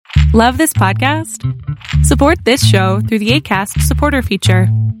Love this podcast? Support this show through the Acast supporter feature.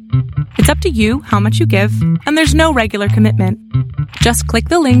 It's up to you how much you give, and there's no regular commitment. Just click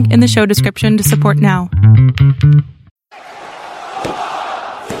the link in the show description to support now.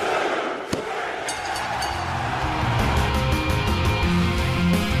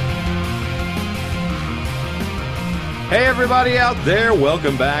 Hey everybody out there,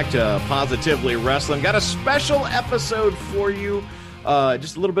 welcome back to Positively Wrestling. Got a special episode for you.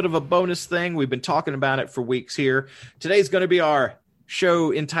 Just a little bit of a bonus thing. We've been talking about it for weeks here. Today's going to be our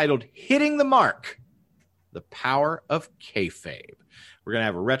show entitled Hitting the Mark, the Power of Kayfabe. We're going to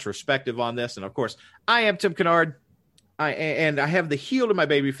have a retrospective on this. And of course, I am Tim Kennard. I have the heel to my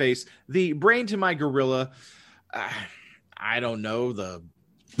baby face, the brain to my gorilla. I don't know, the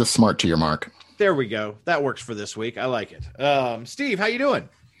smart to your mark. There we go. That works for this week. I like it. Steve, how you doing?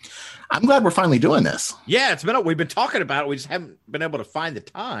 I'm glad we're finally doing this. Yeah, we've been talking about it. We just haven't been able to find the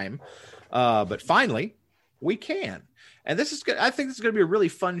time. But finally, we can. And this is good. I think this is going to be a really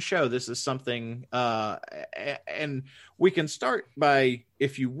fun show. This is something, and we can start by,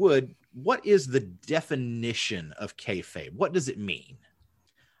 if you would, what is the definition of kayfabe? What does it mean?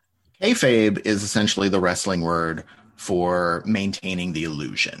 Kayfabe is essentially the wrestling word for maintaining the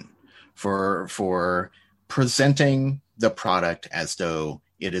illusion, for presenting the product as though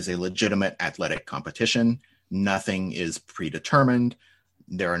it is a legitimate athletic competition. Nothing is predetermined.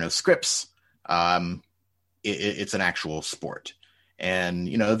 There are no scripts. It's an actual sport. And,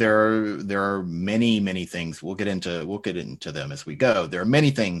 you know, there are many things. We'll get into them as we go. There are many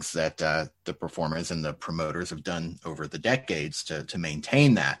things that the performers and the promoters have done over the decades to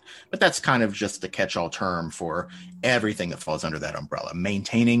maintain that. But that's kind of just the catch-all term for everything that falls under that umbrella.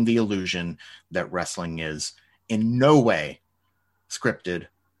 Maintaining the illusion that wrestling is in no way scripted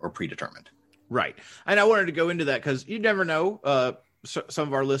or predetermined. Right. And I wanted to go into that because you never know. Some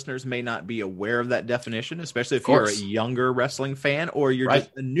of our listeners may not be aware of that definition, especially if you're a younger wrestling fan or you're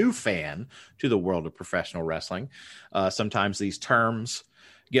just a new fan to the world of professional wrestling. Sometimes these terms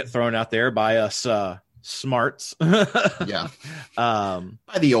get thrown out there by us smarts. Yeah.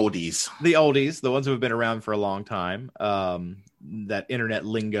 By the oldies. The oldies, the ones who have been around for a long time. That internet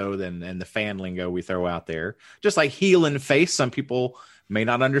lingo and the fan lingo we throw out there. Just like heel and face, some people may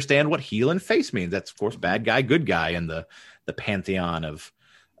not understand what heel and face means. That's, of course, bad guy, good guy in the pantheon of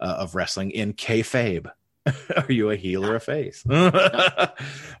wrestling in kayfabe. Are you a heel or a face?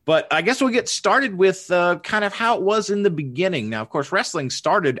 But I guess we'll get started with kind of how it was in the beginning. Now, of course, wrestling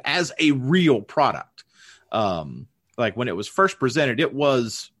started as a real product. Like when it was first presented, it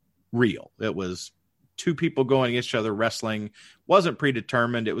was real. It was two people going against each other wrestling. Wasn't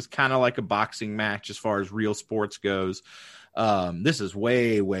predetermined. It was kind of like a boxing match as far as real sports goes. This is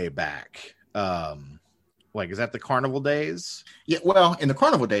way back. Like, is that the carnival days? Yeah, well, in the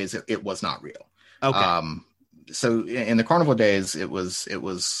carnival days, it was not real. Okay. So in the carnival days, it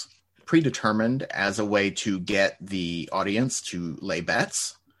was predetermined as a way to get the audience to lay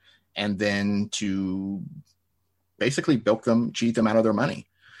bets and then to basically cheat them out of their money.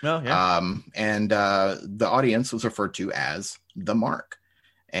 Oh, yeah. And the audience was referred to as the mark.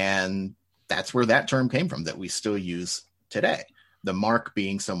 And that's where that term came from that we still use today. The mark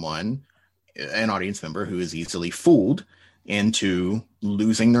being an audience member who is easily fooled into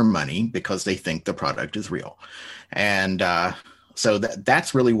losing their money because they think the product is real. And so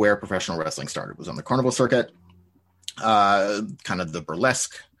that's really where professional wrestling started, was on the carnival circuit, kind of the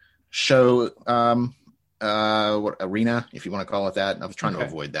burlesque show, arena, if you want to call it that. I was trying to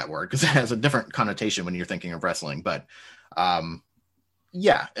avoid that word because it has a different connotation when you're thinking of wrestling. But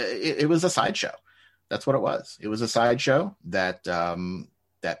it was a sideshow. That's what it was. It was a sideshow that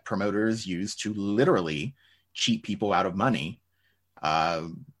that promoters used to literally cheat people out of money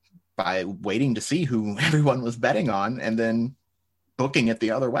by waiting to see who everyone was betting on and then booking it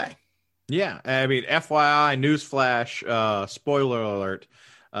the other way. Yeah. I mean, FYI, newsflash, spoiler alert,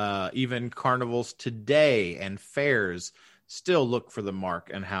 even carnivals today and fairs still look for the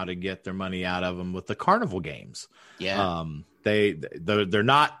mark and how to get their money out of them with the carnival games. Yeah. They're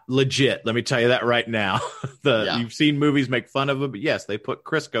not legit. Let me tell you that right now. You've seen movies make fun of them, but yes, they put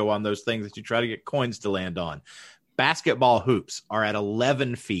Crisco on those things that you try to get coins to land on. Basketball hoops are at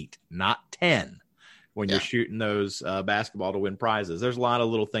 11 feet, not 10, when you're shooting those basketball to win prizes. There's a lot of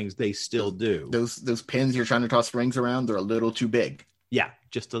little things they still do. Those pins you're trying to toss rings around, they're a little too big. Yeah,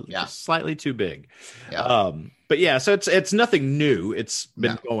 just slightly too big. Yeah. But yeah, so it's nothing new. It's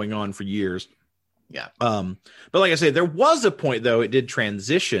been going on for years. Yeah. But like I say, there was a point though, it did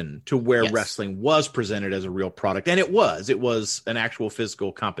transition to where wrestling was presented as a real product. And it was an actual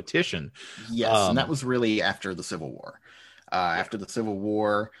physical competition. Yes. And that was really after the Civil War. After the Civil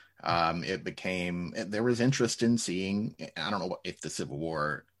War, There was interest in seeing, I don't know if the Civil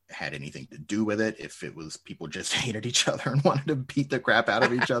War had anything to do with it, if it was people just hated each other and wanted to beat the crap out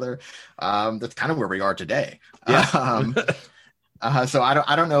of each other. That's kind of where we are today. Yeah. So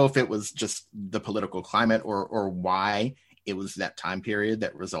I don't know if it was just the political climate or why it was that time period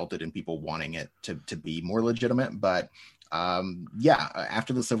that resulted in people wanting it to be more legitimate. But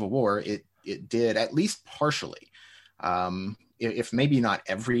after the Civil War, it did, at least partially. If maybe not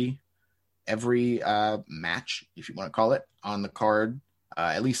every match, if you want to call it, on the card,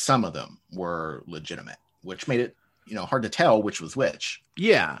 at least some of them were legitimate, which made it, hard to tell which was which.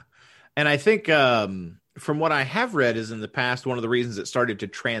 Yeah. And I think from what I have read is in the past, one of the reasons it started to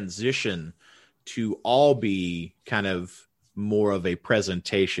transition to all be kind of more of a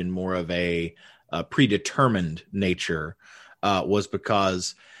presentation, more of a predetermined nature, was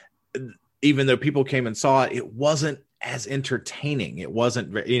because even though people came and saw it, it wasn't as entertaining. It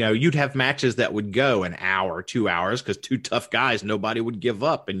wasn't, you'd have matches that would go an hour, 2 hours, because two tough guys, nobody would give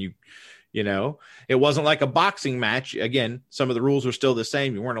up. And it wasn't like a boxing match. Again, some of the rules were still the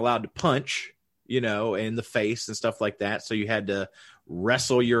same. You weren't allowed to punch, in the face and stuff like that. So you had to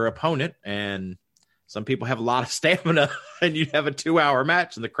wrestle your opponent, and some people have a lot of stamina, and you'd have a 2-hour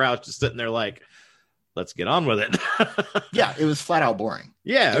match and the crowd's just sitting there like, let's get on with it. Yeah, it was flat out boring.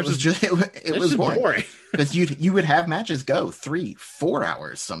 Yeah, it was boring. Because you would have matches go 3-4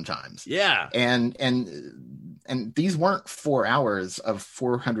 hours sometimes. Yeah, and these weren't 4 hours of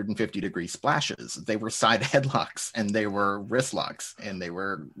 450-degree splashes. They were side headlocks, and they were wrist locks, and they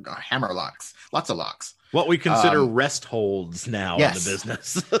were hammer locks. Lots of locks. What we consider rest holds now in the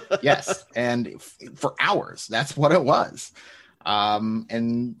business. Yes, and for hours, that's what it was. So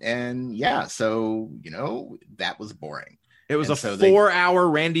that was boring. It was a 4-hour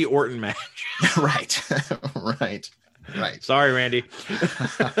Randy Orton match. Right. Sorry, Randy.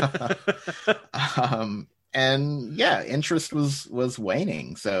 Interest was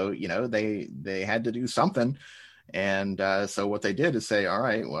waning. So, they had to do something. And so what they did is say, all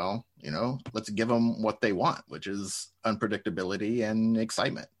right, well, let's give them what they want, which is unpredictability and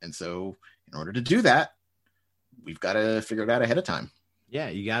excitement. And so in order to do that, we've got to figure it out ahead of time. Yeah,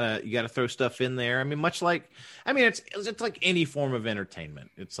 you gotta throw stuff in there. I mean, it's like any form of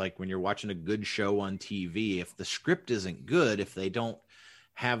entertainment. It's like when you're watching a good show on TV. If the script isn't good, if they don't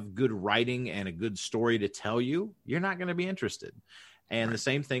have good writing and a good story to tell you, you're not going to be interested. And The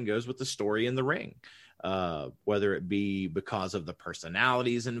same thing goes with the story in the ring. Whether it be because of the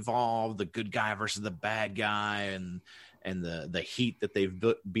personalities involved, the good guy versus the bad guy, and the heat that they've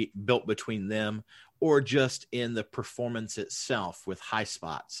built between them, or just in the performance itself with high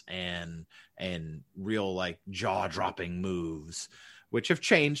spots and real like jaw-dropping moves, which have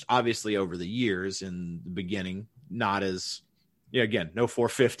changed obviously over the years. In the beginning, not as again, no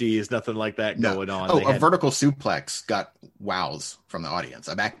 450s, nothing like that going on. A vertical suplex got wows from the audience.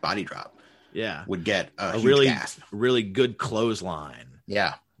 A back body drop, would get a huge really gasp. Really good clothesline.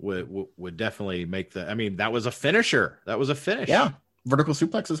 Yeah, would definitely make the. I mean, that was a finisher. That was a finish. Yeah, vertical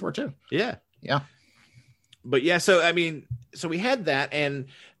suplexes were too. Yeah. But so we had that, and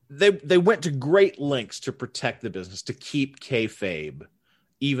they went to great lengths to protect the business, to keep kayfabe.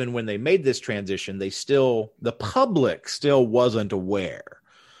 Even when they made this transition, the public still wasn't aware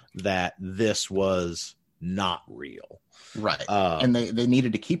that this was not real. Right. And they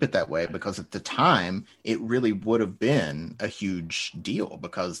needed to keep it that way because at the time it really would have been a huge deal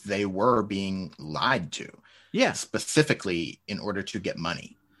because they were being lied to. Yeah. Specifically in order to get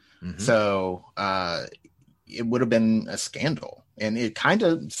money. Mm-hmm. So it would have been a scandal. And it kind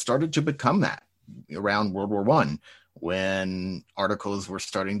of started to become that around World War I, when articles were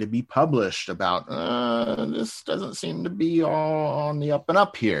starting to be published about this doesn't seem to be all on the up and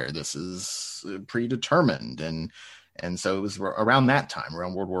up here. This is predetermined. And so it was around that time,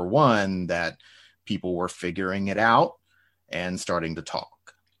 around World War I, that people were figuring it out and starting to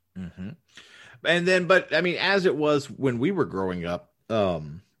talk. Mm-hmm. And then, but I mean, as it was when we were growing up,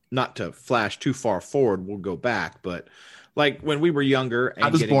 not to flash too far forward, we'll go back, but like when we were younger, and I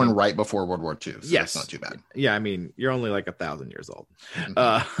was born right before World War II, so yes, it's not too bad. Yeah, I mean, you're only like 1,000 years old,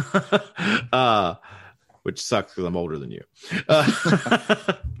 which sucks because I'm older than you.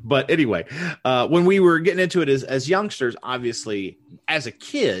 But anyway, when we were getting into it as youngsters, obviously, as a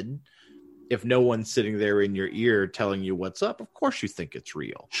kid, if no one's sitting there in your ear telling you what's up, of course you think it's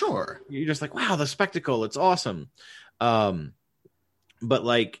real. Sure, you're just like, wow, the spectacle, it's awesome. But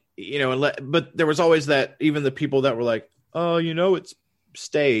like, but there was always that, even the people that were like, oh, it's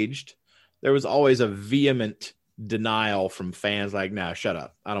staged. There was always a vehement denial from fans like, nah, shut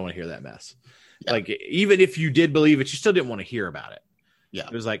up. I don't want to hear that mess. Yeah. Like, even if you did believe it, you still didn't want to hear about it. Yeah.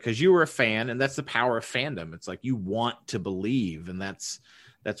 It was like, because you were a fan, and that's the power of fandom. It's like you want to believe, and that's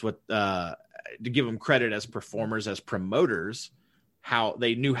what to give them credit as performers, as promoters, how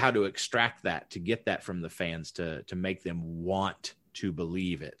they knew how to extract that, to get that from the fans, to make them want to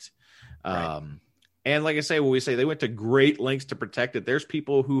believe it. Right. And like I say, when we say they went to great lengths to protect it, there's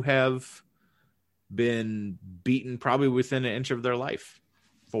people who have been beaten probably within an inch of their life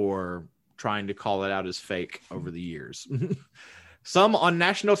for trying to call it out as fake over the years. Some on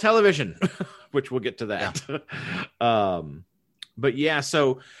national television, which we'll get to that. Yeah. But yeah,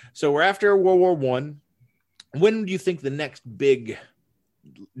 so we're after World War One. When do you think the next big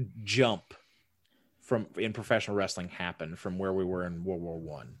jump in professional wrestling happened from where we were in World War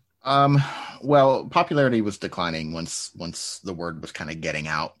One? Well, popularity was declining once the word was kind of getting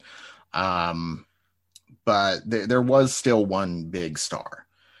out. But there was still one big star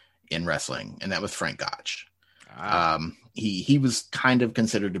in wrestling, and that was Frank Gotch. He was kind of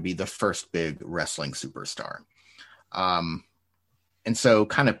considered to be the first big wrestling superstar. And so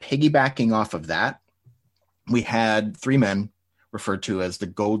kind of piggybacking off of that, we had three men referred to as the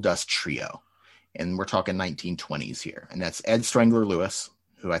Goldust Trio. And we're talking 1920s here. And that's Ed Strangler Lewis,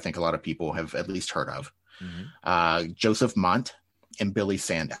 who I think a lot of people have at least heard of, Joseph Mont, and Billy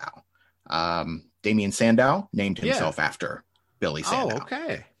Sandow. Damien Sandow named himself after Billy Sandow. Oh,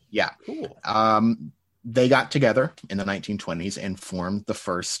 okay. Yeah. Cool. They got together in the 1920s and formed the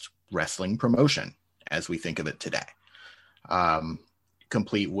first wrestling promotion as we think of it today.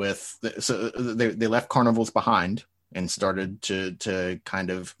 Complete with, they left carnivals behind and started to kind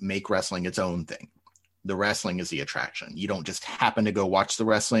of make wrestling its own thing. The wrestling is the attraction. You don't just happen to go watch the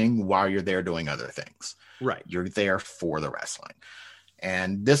wrestling while you're there doing other things. Right. You're there for the wrestling.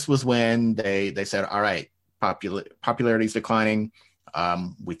 And this was when they said, all right, popularity is declining.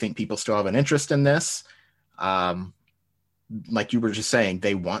 We think people still have an interest in this. Like you were just saying,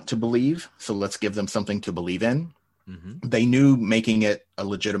 they want to believe. So let's give them something to believe in. Mm-hmm. They knew making it a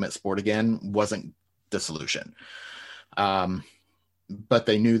legitimate sport again wasn't the solution. But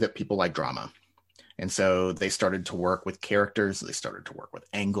they knew that people like drama. And so they started to work with characters, they started to work with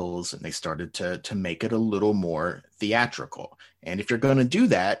angles, and they started to make it a little more theatrical. And if you're going to do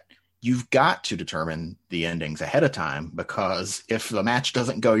that, you've got to determine the endings ahead of time, because if the match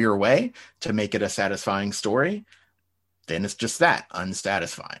doesn't go your way to make it a satisfying story, then it's just that,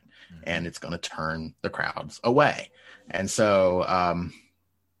 unsatisfying. Mm-hmm. And it's going to turn the crowds away. And so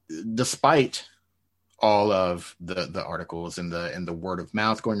despite all of the articles and the word of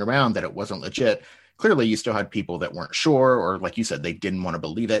mouth going around that it wasn't legit, clearly you still had people that weren't sure, or like you said, they didn't want to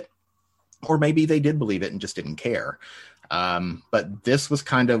believe it, or maybe they did believe it and just didn't care. But this was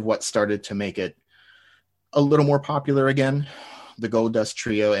kind of what started to make it a little more popular again, the Goldust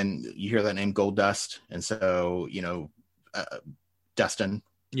Trio. And you hear that name, Goldust. And so, Dustin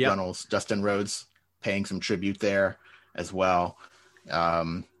Runnels, Dustin Rhodes, paying some tribute there as well.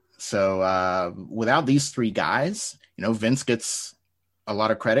 So without these three guys, Vince gets a lot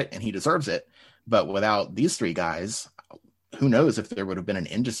of credit and he deserves it. But without these three guys, who knows if there would have been an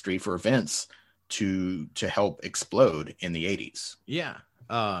industry for Vince to help explode in the 80s. Yeah.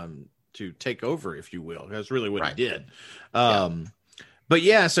 To take over, if you will. That's really what he did. But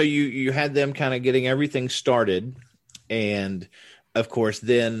yeah, so you had them kind of getting everything started. And of course,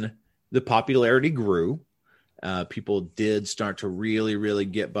 then the popularity grew. People did start to really, really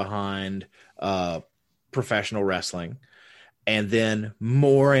get behind professional wrestling. And then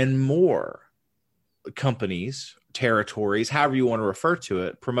more and more companies, territories, however you want to refer to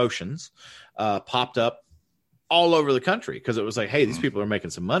it, promotions, popped up all over the country, because it was like, hey, these people are making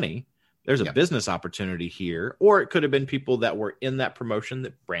some money. There's a business opportunity here. Or it could have been people that were in that promotion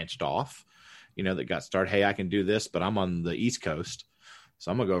that branched off, that got started. Hey, I can do this, but I'm on the East Coast, so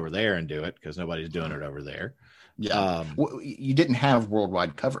I'm going to go over there and do it because nobody's doing it over there. Yeah. You didn't have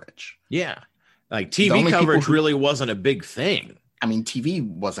worldwide coverage. Yeah. Like TV coverage really wasn't a big thing. I mean, TV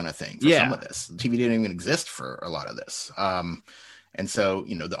wasn't a thing for some of this. TV didn't even exist for a lot of this. And so,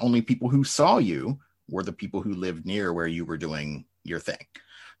 the only people who saw you were the people who lived near where you were doing your thing.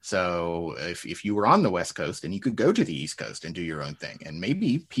 So if you were on the West Coast, and you could go to the East Coast and do your own thing, and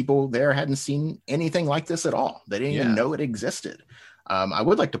maybe people there hadn't seen anything like this at all. They didn't even know it existed. I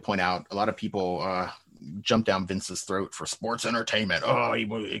would like to point out, a lot of people jump down Vince's throat for sports entertainment. Oh,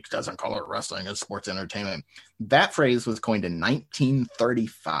 he doesn't call it wrestling, it's sports entertainment. That phrase was coined in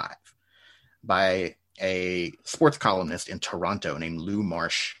 1935 by a sports columnist in Toronto named Lou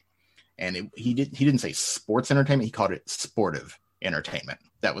Marsh. And he didn't say sports entertainment, he called it sportive entertainment.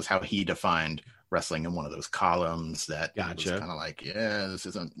 That was how he defined wrestling in one of those columns that was kind of like, this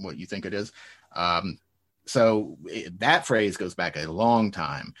isn't what you think it is. So that phrase goes back a long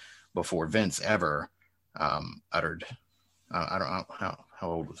time before Vince ever uttered. I don't know how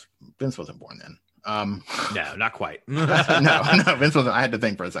old was Vince? Wasn't born then. No, not quite. no, Vince wasn't. I had to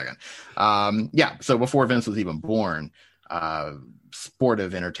think for a second. So before Vince was even born,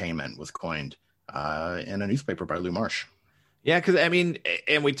 sportive entertainment was coined in a newspaper by Lou Marsh. Yeah, because I mean,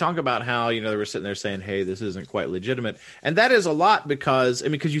 and we talk about how, you know, they were sitting there saying, hey, this isn't quite legitimate. And that is a lot because, I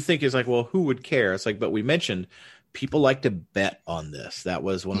mean, because you think it's like, well, who would care? It's like, but we mentioned people like to bet on this. That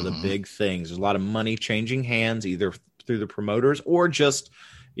was one of the big things. There's a lot of money changing hands, either through the promoters or just,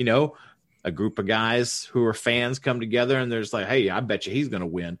 you know, a group of guys who are fans come together and there's like, hey, I bet you he's going to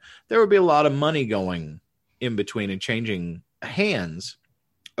win. There would be a lot of money going in between and changing hands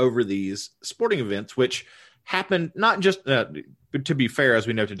over these sporting events, which happened not just to be fair, as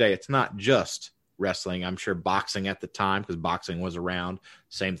we know today, it's not just wrestling. I'm sure boxing at the time, because boxing was around,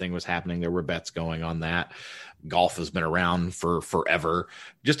 same thing was happening. There were bets going on that. Golf has been around for forever.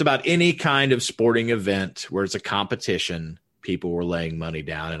 Just about any kind of sporting event where it's a competition, people were laying money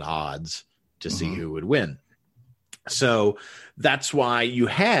down and odds to see who would win. So that's why you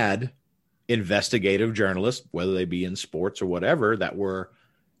had investigative journalists, whether they be in sports or whatever, that were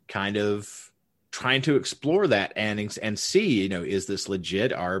kind of trying to explore that and see, you know, is this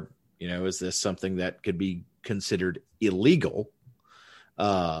legit? Is this something that could be considered illegal?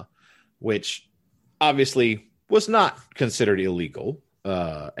 Which obviously was not considered illegal.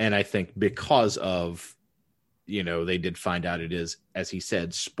 And I think because of, you know, they did find out it is, as he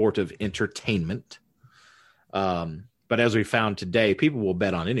said, sportive entertainment. But as we found today, people will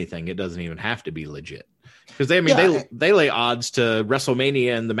bet on anything. It doesn't even have to be legit. Because they lay odds to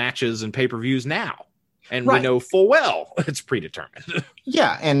WrestleMania and the matches and pay-per-views now. And we know full well it's predetermined.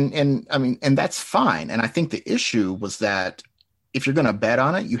 Yeah, and I mean, and that's fine. And I think the issue was that if you're going to bet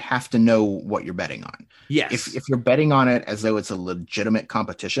on it, you have to know what you're betting on. Yes. If you're betting on it as though it's a legitimate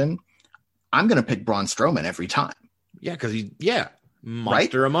competition, I'm going to pick Braun Strowman every time. Yeah, because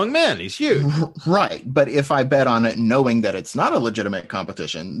monster among men. He's huge. Right. But if I bet on it knowing that it's not a legitimate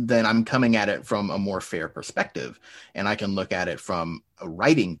competition, then I'm coming at it from a more fair perspective. And I can look at it from a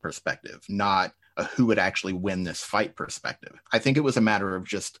writing perspective, not a who would actually win this fight perspective. I think it was a matter of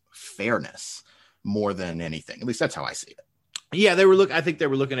just fairness more than anything. At least that's how I see it. Yeah, I think they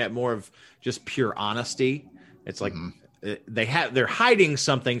were looking at more of just pure honesty. It's like they're hiding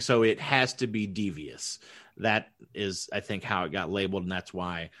something, so it has to be devious. That is, I think, how it got labeled, and that's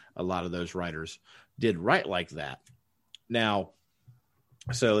why a lot of those writers did write like that. Now,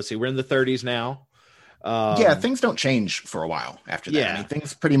 so let's see, we're in the 30s now. Things don't change for a while after that. Yeah. I mean,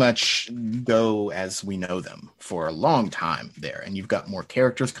 things pretty much go as we know them for a long time there. And you've got more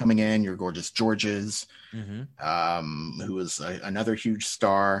characters coming in, your Gorgeous Georges, who is another huge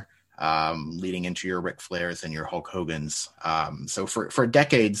star, leading into your Ric Flairs and your Hulk Hogans. So for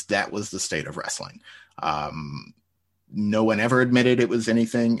decades, that was the state of wrestling. No one ever admitted it was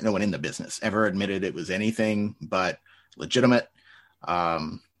anything. No one in the business ever admitted it was anything but legitimate.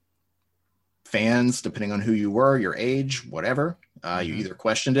 Fans, depending on who you were, your age, whatever, you either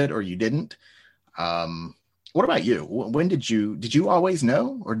questioned it or you didn't. What about you? When did you always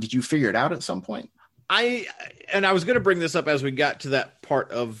know, or did you figure it out at some point? I was going to bring this up as we got to that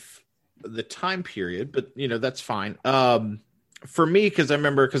part of the time period, but you know, that's fine. For me,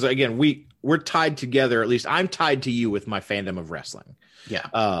 because again, we're tied together. At least I'm tied to you with my fandom of wrestling.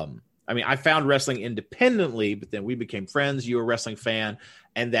 Yeah. I mean, I found wrestling independently, but then we became friends. You were a wrestling fan,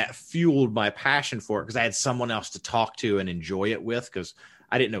 and that fueled my passion for it because I had someone else to talk to and enjoy it with, because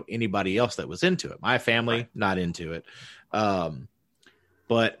I didn't know anybody else that was into it. My family, not into it.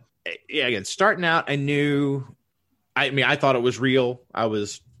 But yeah, again, starting out, I thought it was real. I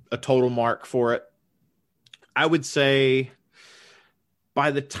was a total mark for it. I would say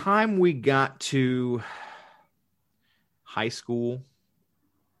by the time we got to high school,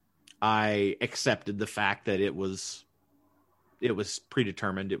 I accepted the fact that it was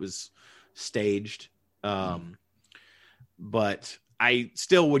predetermined. It was staged. But I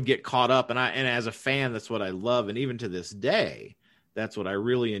still would get caught up. And as a fan, that's what I love. And even to this day, that's what I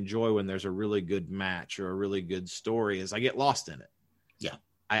really enjoy when there's a really good match or a really good story, is I get lost in it. Yeah.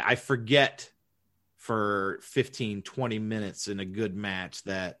 I forget for 15, 20 minutes in a good match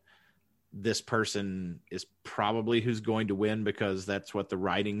that this person is probably who's going to win because that's what the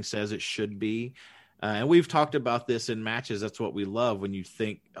writing says it should be. And we've talked about this in matches. That's what we love, when you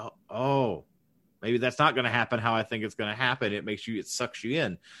think, oh, maybe that's not going to happen how I think it's going to happen. It sucks you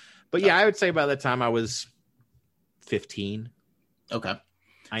in. But yeah, I would say by the time I was 15. Okay.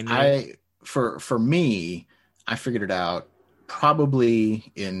 I know. For me, I figured it out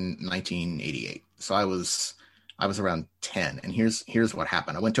probably in 1988. So I was around 10, and here's what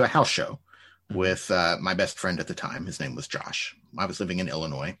happened. I went to a house show with my best friend at the time. His name was Josh. I was living in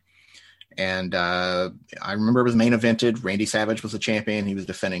Illinois, and I remember it was main evented. Randy Savage was the champion. He was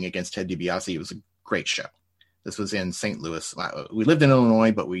defending against Ted DiBiase. It was a great show. This was in St. Louis. We lived in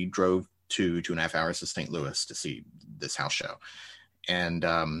Illinois, but we drove 2.5 hours to St. Louis to see this house show. And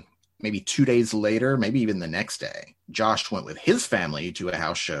maybe 2 days later, maybe even the next day, Josh went with his family to a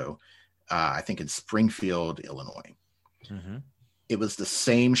house show, I think in Springfield, Illinois. Mm-hmm. It was the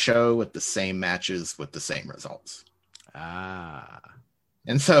same show with the same matches with the same results.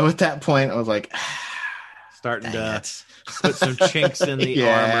 And so at that point, I was like, starting to put some chinks in the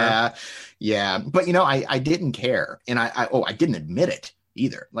armor. Yeah. But, I didn't care. And I didn't admit it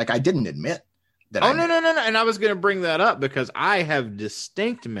either. Like, I didn't admit that. No. And I was going to bring that up because I have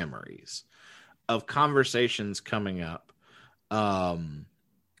distinct memories of conversations coming up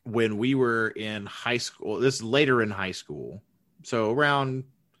when we were in high school. This is later in high school. So around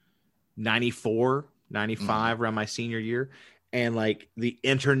 94, 95, around my senior year. And like the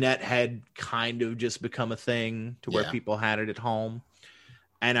internet had kind of just become a thing to where people had it at home.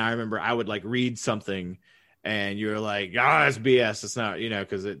 And I remember I would like read something and you're like, that's BS. It's not,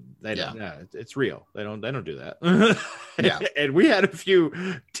 because it's real. They don't do that. And we had a few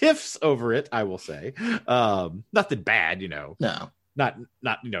tiffs over it, I will say. Nothing bad, No. Not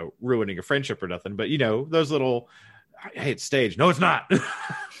ruining a friendship or nothing, but those little, hey, it's staged. No, it's not.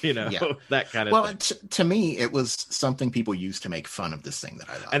 That kind of thing. To me, it was something people used to make fun of this thing that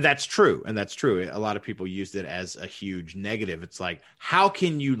I love. And that's true. A lot of people used it as a huge negative. It's like, how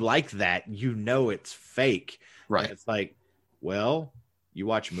can you like that? It's fake. Right. And it's like, well, you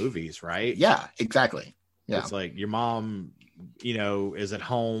watch movies, right? Yeah, exactly. Yeah. It's like your mom, is at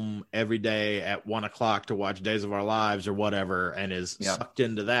home every day at 1:00 to watch Days of Our Lives or whatever, and is sucked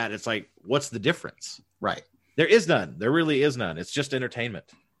into that. It's like, what's the difference? Right. There is none. There really is none. It's just entertainment.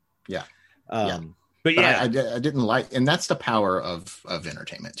 Yeah. But I didn't like, and that's the power of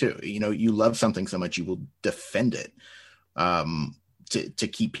entertainment too. You love something so much, you will defend it to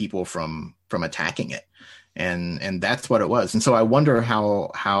keep people from attacking it. And that's what it was. And so I wonder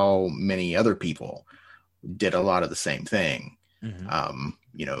how many other people did a lot of the same thing. Mm-hmm.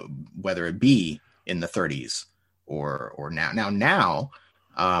 Whether it be in the 30s or now,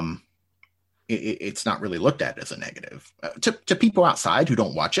 it's not really looked at as a negative to people outside who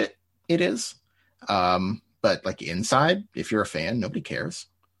don't watch it. It is. But like inside, if you're a fan, nobody cares.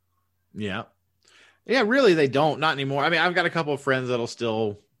 Yeah. Really. They don't, not anymore. I mean, I've got a couple of friends that'll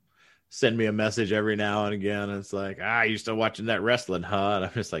still send me a message every now and again. And it's like, you still watching that wrestling, huh? And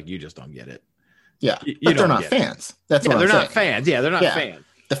I'm just like, you just don't get it. Yeah. But they're not fans. That's what I'm saying. They're not fans. Yeah. They're not fans.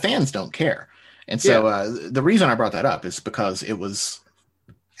 The fans don't care. And so the reason I brought that up is because it was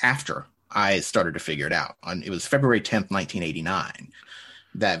after I started to figure it out. It was February 10th, 1989,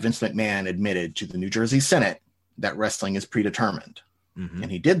 that Vince McMahon admitted to the New Jersey Senate that wrestling is predetermined. Mm-hmm.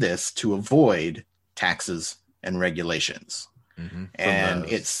 And he did this to avoid taxes and regulations. Mm-hmm. And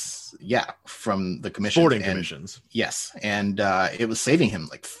from the commission. Sporting commissions. Yes. And it was saving him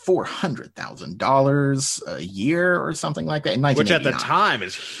like $400,000 a year or something like that in 1989. Which at the time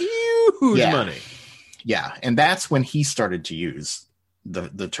is huge money. Yeah. And that's when he started to use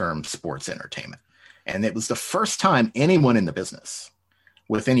the term sports entertainment. And it was the first time anyone in the business,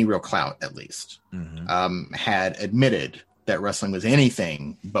 with any real clout at least, had admitted that wrestling was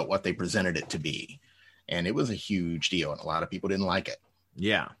anything but what they presented it to be. And it was a huge deal, and a lot of people didn't like it.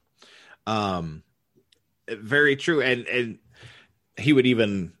 Yeah. Very true. And he would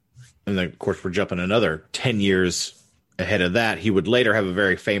even, and then of course we're jumping another 10 years ahead of that, he would later have a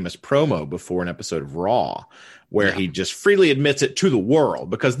very famous promo before an episode of Raw where he just freely admits it to the world,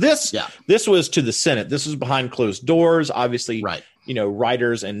 because this was to the Senate. This was behind closed doors. Obviously,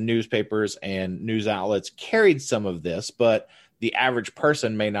 writers and newspapers and news outlets carried some of this, but the average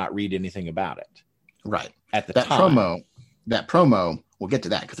person may not read anything about it. Right. At the time. That promo, we'll get to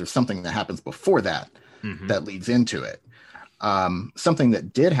that because there's something that happens before that that leads into it. Something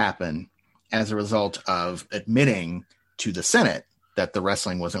that did happen as a result of admitting to the Senate that the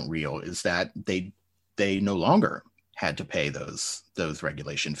wrestling wasn't real is that they no longer had to pay those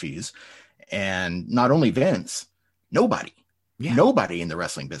regulation fees. And not only Vince, nobody in the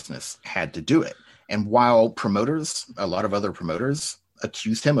wrestling business had to do it. And while a lot of other promoters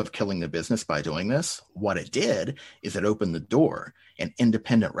accused him of killing the business by doing this, what it did is it opened the door and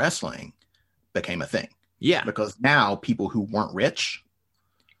independent wrestling became a thing. Yeah. Because now people who weren't rich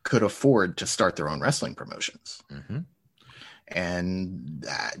could afford to start their own wrestling promotions. Mm-hmm. And,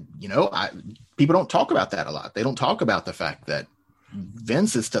 people don't talk about that a lot. They don't talk about the fact that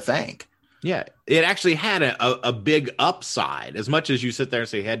Vince is to thank Yeah, it actually had a big upside. As much as you sit there and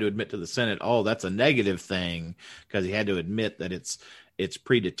say he had to admit to the Senate, oh, that's a negative thing because he had to admit that it's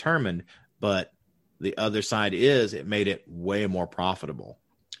predetermined. But the other side is it made it way more profitable,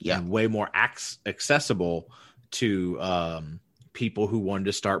 and way more accessible to people who wanted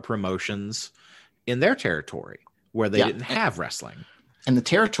to start promotions in their territory where they didn't have wrestling. And the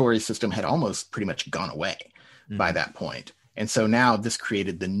territory system had almost pretty much gone away by that point. And so now this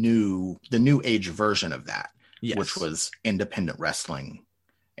created the new age version of that, which was independent wrestling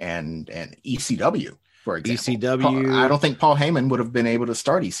and ECW, for example. ECW. I don't think Paul Heyman would have been able to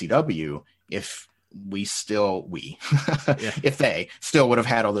start ECW if if they still would have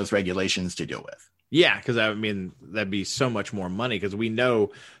had all those regulations to deal with. Yeah, because I mean, that'd be so much more money because we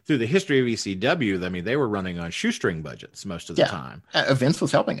know through the history of ECW, I mean, they were running on shoestring budgets most of the time. Vince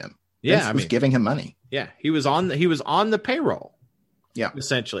was helping him. Yeah, Vince was giving him money. Yeah, he was on the payroll. Yeah,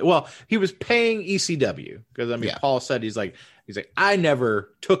 essentially. Well, he was paying ECW because I mean, Paul said he's like I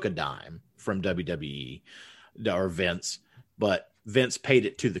never took a dime from WWE or Vince, but Vince paid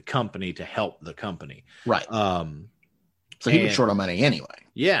it to the company to help the company. Right. So he was short on money anyway.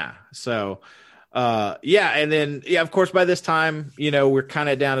 Yeah. So. And then of course, by this time, we're kind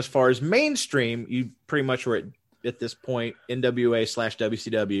of down as far as mainstream. You pretty much were at this point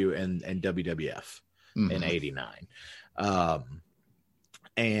NWA/WCW and WWF in '89.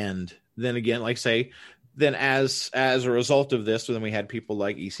 And then again, like say, then as a result of this, then we had people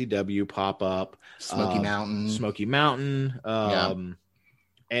like ECW pop up, Smoky Mountain,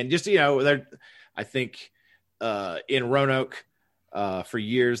 and just I think in Roanoke. For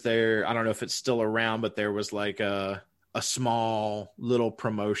years there, I don't know if it's still around, but there was like a small little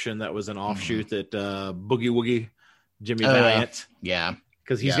promotion that was an offshoot that Boogie Woogie, Jimmy Valiant.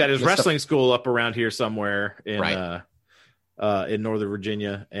 Because he's got his wrestling school up around here somewhere in Northern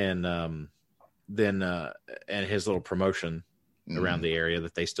Virginia. And then his little promotion around the area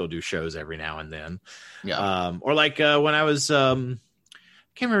that they still do shows every now and then. Yeah. Or like when I was, I can't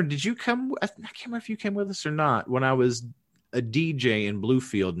remember, did you come? I can't remember if you came with us or not when I was a DJ in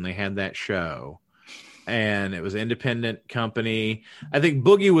Bluefield and they had that show and it was an independent company. I think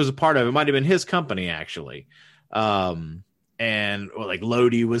Boogie was a part of it. It might have been his company actually. And like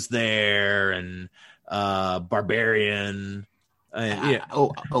Lodi was there and Barbarian. I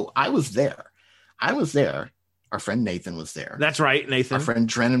was there. Our friend Nathan was there. That's right. Nathan. Our friend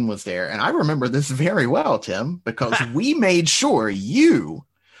Drennan was there. And I remember this very well, Tim, because we made sure you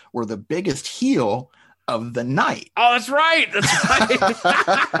were the biggest heel of the night. Oh, that's right.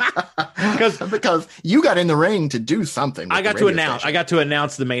 Because you got in the ring to do something. I got to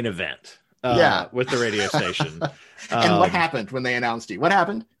announce the main event. With the radio station. And what happened when they announced you? What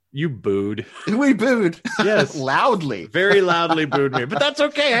happened? You booed. We booed. Yes. Loudly. Very loudly booed me. But that's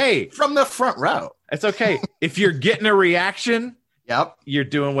okay. Hey. From the front row. It's okay. If you're getting a reaction, you're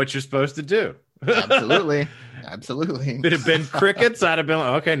doing what you're supposed to do. Absolutely. Absolutely. If it had been crickets, I'd have been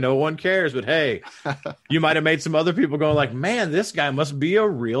like, okay, no one cares. But hey, you might have made some other people go like, man, this guy must be a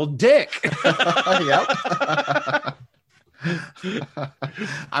real dick. I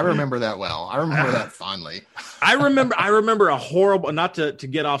remember that well. I remember that fondly. I remember a horrible, not to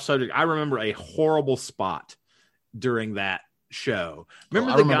get off subject, I remember a horrible spot during that show.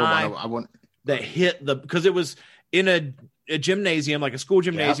 Remember the guy that hit because it was in a gymnasium, like a school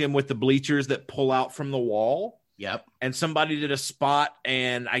gymnasium with the bleachers that pull out from the wall. Yep. And somebody did a spot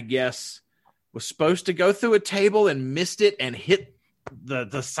and I guess was supposed to go through a table and missed it and hit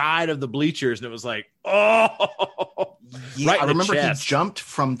the side of the bleachers. And it was like, oh, yeah. Right. I remember he jumped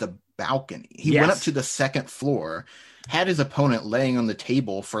from the balcony. He went up to the second floor, had his opponent laying on the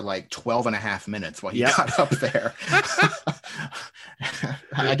table for like 12 and a half minutes while he got up there.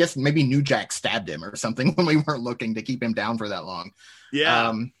 I guess maybe New Jack stabbed him or something when we weren't looking to keep him down for that long.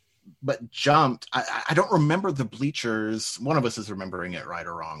 Yeah. But jumped. I don't remember the bleachers. One of us is remembering it right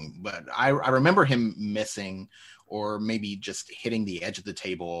or wrong, but I remember him missing or maybe just hitting the edge of the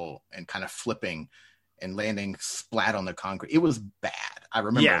table and kind of flipping and landing splat on the concrete. It was bad. I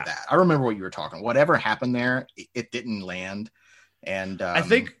remember that. I remember what you were talking. Whatever happened there, it didn't land. And I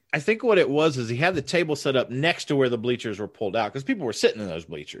think what it was is he had the table set up next to where the bleachers were pulled out because people were sitting in those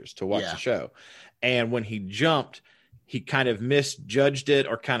bleachers to watch the show. And when he jumped, he kind of misjudged it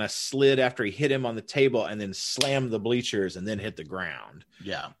or kind of slid after he hit him on the table and then slammed the bleachers and then hit the ground.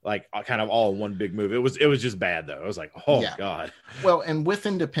 Yeah. Like kind of all in one big move. It was just bad though. It was like, oh God. Well, and with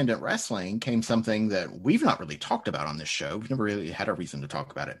independent wrestling came something that we've not really talked about on this show. We've never really had a reason to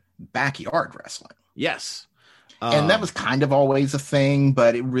talk about it. Backyard wrestling. Yes. And that was kind of always a thing,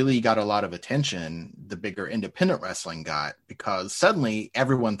 but it really got a lot of attention, the bigger independent wrestling got, because suddenly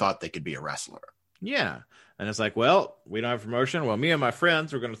everyone thought they could be a wrestler. Yeah. And it's like, well, we don't have promotion. Well, me and my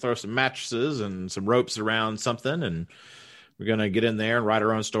friends, we're going to throw some mattresses and some ropes around something, and we're going to get in there and write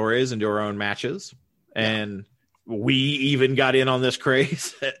our own stories and do our own matches. Yeah. And we even got in on this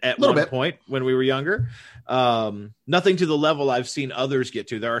craze at one point when we were younger. Nothing to the level I've seen others get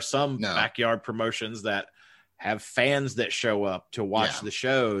to. There are some backyard promotions that have fans that show up to watch the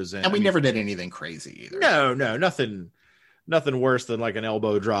shows. And we never did anything crazy either. No, nothing worse than like an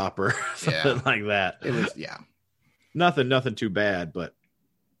elbow drop or something like that. It was, nothing too bad, but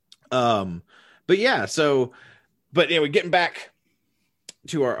yeah. So, but anyway, getting back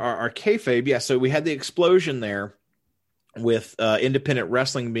to our kayfabe. Yeah. So we had the explosion there with independent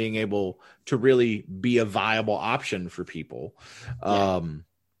wrestling being able to really be a viable option for people.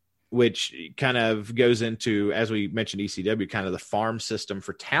 Which kind of goes into, as we mentioned, ECW, kind of the farm system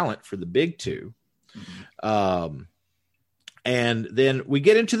for talent for the big two. Mm-hmm. And then we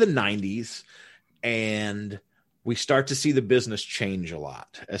get into the 90s and we start to see the business change a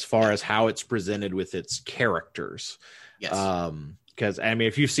lot as far as how it's presented with its characters. Yes. Because, I mean,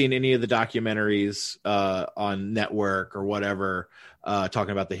 if you've seen any of the documentaries on network or whatever,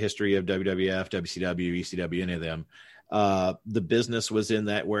 talking about the history of WWF, WCW, ECW, any of them, the business was in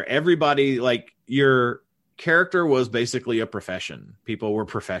that where everybody, like, your character was basically a profession. People were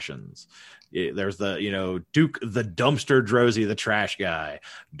professions. There's the, Duke the dumpster Drozy, the trash guy,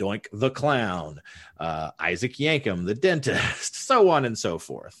 Doink the clown, Isaac Yankem, the dentist, so on and so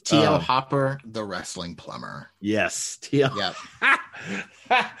forth. TL Hopper, the wrestling plumber. Yes. TL. Yep.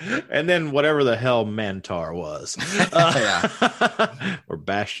 And then whatever the hell Mantar was. Or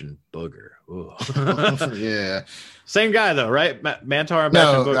Bastion Booger. Yeah. Same guy though, right? Mantar and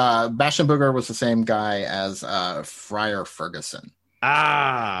Bastion Booger? Bastion Booger was the same guy as Friar Ferguson.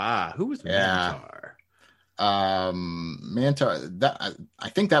 Who was Mantar? Mantar, I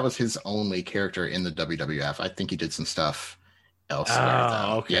think that was his only character in the WWF. I think he did some stuff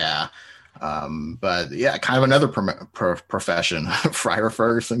elsewhere. Okay. Yeah. But yeah, kind of another profession. Friar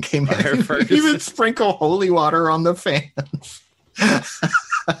Ferguson came in. He would sprinkle holy water on the fans.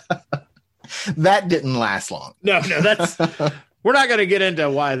 That didn't last long. No, that's we're not going to get into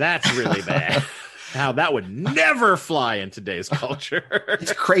why that's really bad. How that would never fly in today's culture.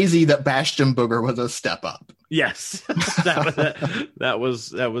 It's crazy that Bastion Booger was a step up. Yes, that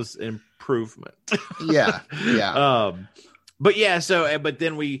was improvement. Yeah. But yeah, but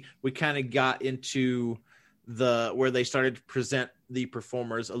then we kind of got into where they started to present the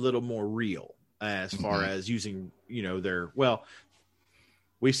performers a little more real as far as using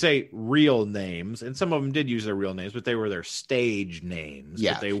we say real names, and some of them did use their real names, but they were their stage names.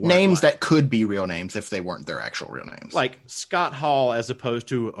 Yeah, but they weren't names that could be real names if they weren't their actual real names. Like Scott Hall as opposed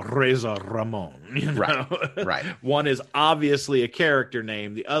to Reza Ramon. Right. One is obviously a character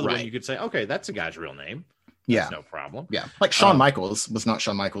name. The other one you could say, okay, that's a guy's real name. That's no problem. Yeah, like Shawn Michaels was not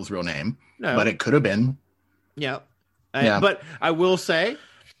Shawn Michaels' real name, but it could have been. Yeah. But I will say,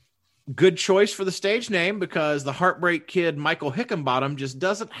 good choice for the stage name because the Heartbreak Kid Michael Hickenbottom just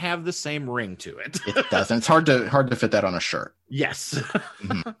doesn't have the same ring to it. It doesn't. It's hard to fit that on a shirt. Yes.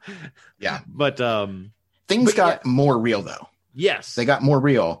 Mm-hmm. Yeah. But things got more real though. Yes. They got more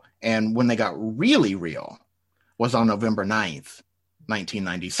real. And when they got really real was on November 9th,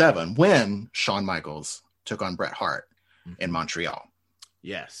 1997, when Shawn Michaels took on Bret Hart in Montreal.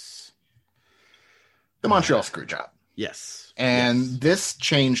 Yes. The Montreal Screwjob. Yes. And this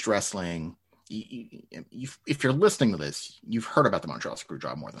changed wrestling. If you're listening to this, you've heard about the Montreal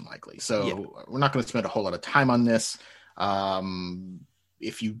Screwjob more than likely. So we're not going to spend a whole lot of time on this.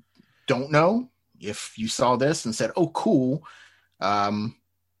 If you don't know, if you saw this and said, oh, cool,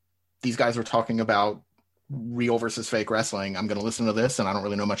 these guys are talking about real versus fake wrestling, I'm going to listen to this, and I don't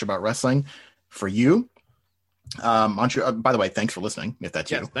really know much about wrestling. For you, Montreal, by the way, thanks for listening. If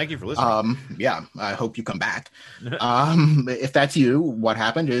that's you, thank you for listening. I hope you come back. If that's you, what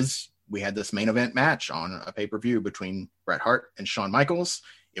happened is we had this main event match on a pay-per-view between Bret Hart and Shawn Michaels.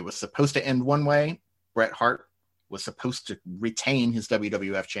 It was supposed to end one way. Bret Hart was supposed to retain his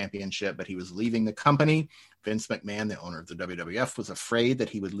WWF championship, but he was leaving the company. Vince McMahon, the owner of the WWF, was afraid that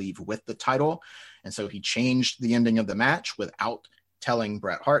he would leave with the title, and so he changed the ending of the match without telling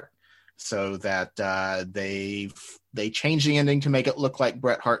Bret Hart, so that they changed the ending to make it look like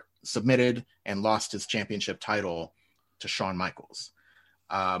Bret Hart submitted and lost his championship title to Shawn Michaels.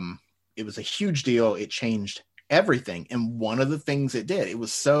 It was a huge deal. It changed everything. And one of the things it did, it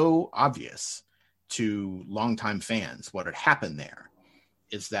was so obvious to longtime fans what had happened there,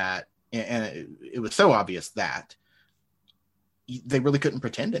 is that and it was so obvious that they really couldn't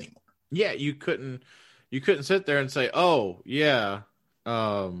pretend anymore. Yeah, you couldn't sit there and say, "Oh, yeah,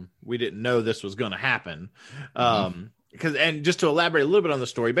 we didn't know this was going to happen." Because, and just to elaborate a little bit on the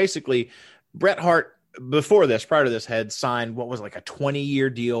story, basically, Bret Hart prior to this, had signed what was like a 20-year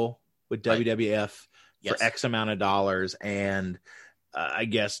deal with WWF for X amount of dollars, and I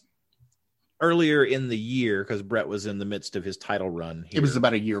guess earlier in the year, because Bret was in the midst of his title run here, it was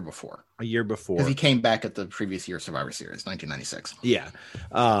about a year before, because he came back at the previous year Survivor Series, 1996. Yeah.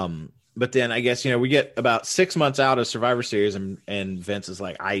 But then I guess, we get about 6 months out of Survivor Series, and Vince is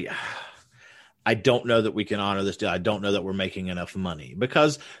like, I don't know that we can honor this deal. I don't know that we're making enough money,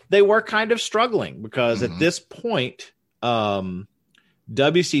 because they were kind of struggling, because at this point,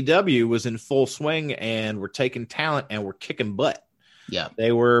 WCW was in full swing and were taking talent and were kicking butt. Yeah.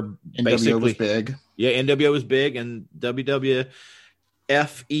 They were NWO was big. Yeah. NWO was big, and WWFE. I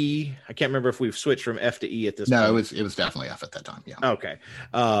can't remember if we've switched from F to E at this point. No, it was definitely F at that time. Yeah. Okay.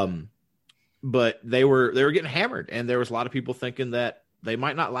 But they were getting hammered, and there was a lot of people thinking that they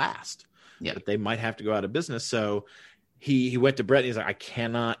might not last. Yeah. That they might have to go out of business. So he went to Bret and he's like, I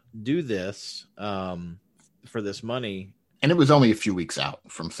cannot do this for this money. And it was only a few weeks out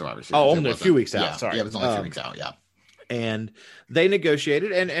from Survivor Series. Oh, only a few weeks out. Yeah, Sorry. Yeah, it was only a few weeks out. Yeah. And they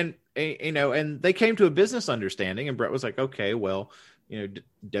negotiated, and they came to a business understanding, and Bret was like, okay, well,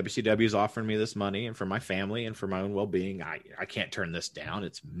 WCW is offering me this money, and for my family and for my own well-being, I can't turn this down.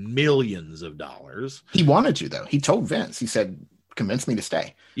 It's millions of dollars. He wanted to, though. He told Vince, he said, convince me to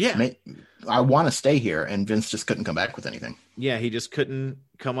stay. Yeah. I want to stay here. And Vince just couldn't come back with anything. Yeah. He just couldn't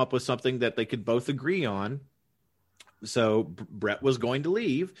come up with something that they could both agree on. So Bret was going to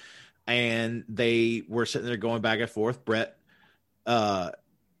leave, and they were sitting there going back and forth. Bret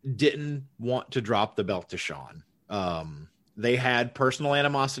didn't want to drop the belt to Shawn. They had personal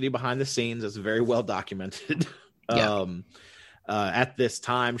animosity behind the scenes. That's very well documented. Yeah. At this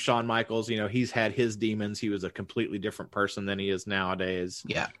time, Shawn Michaels, he's had his demons. He was a completely different person than he is nowadays.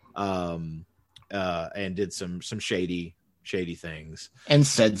 Yeah. And did some shady things, and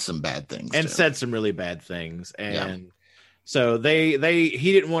said some bad things, and said some really bad things. And so he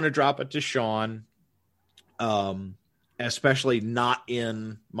didn't want to drop it to Shawn, especially not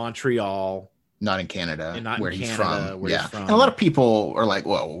in Montreal. Not in Canada, where he's from. Yeah. And a lot of people are like,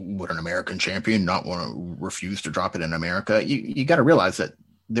 well, would an American champion not want to refuse to drop it in America? You got to realize that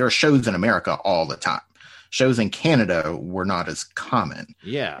there are shows in America all the time. Shows in Canada were not as common.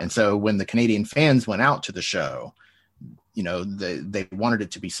 Yeah. And so when the Canadian fans went out to the show, they wanted it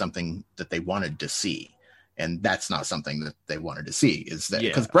to be something that they wanted to see. And that's not something that they wanted to see, is that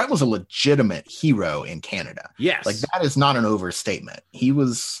because Bret was a legitimate hero in Canada. Yes. Like, that is not an overstatement. He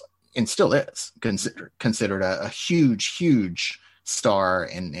was, and still is, considered a huge star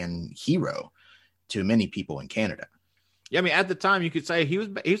and hero to many people in Canada. Yeah, I mean, at the time, you could say he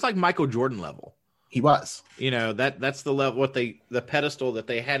was like Michael Jordan level. He was. That's the level. The pedestal that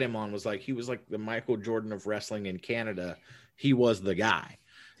they had him on was like, he was like the Michael Jordan of wrestling in Canada. He was the guy.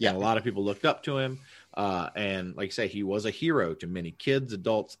 Yeah, and a lot of people looked up to him. And like I say, he was a hero to many kids,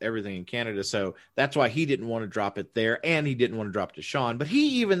 adults, everything in Canada. So that's why he didn't want to drop it there, and he didn't want to drop it to Shawn. But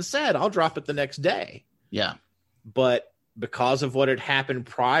he even said, I'll drop it the next day. Yeah. But because of what had happened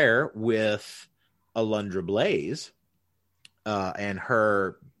prior with Alundra Blaze and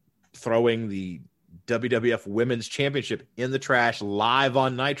her throwing the WWF Women's Championship in the trash live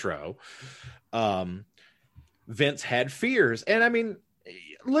on Nitro, Vince had fears. And I mean,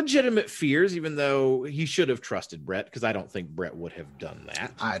 legitimate fears, even though he should have trusted Bret, because I don't think Bret would have done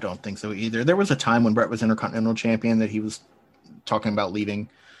that. I don't think so either. There was a time when Bret was Intercontinental Champion that he was talking about leaving.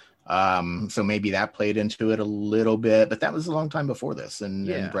 So maybe that played into it a little bit, but that was a long time before this.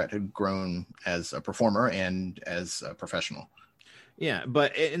 And Bret had grown as a performer and as a professional. Yeah.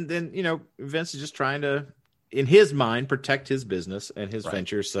 But, and then, Vince is just trying to, in his mind, protect his business and his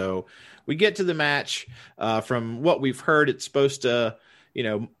venture. So we get to the match. From what we've heard, it's supposed to,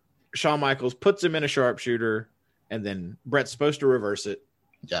 Shawn Michaels puts him in a sharpshooter, and then Bret's supposed to reverse it.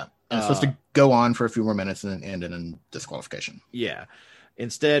 Yeah. And it's supposed to go on for a few more minutes and then end in disqualification. Yeah.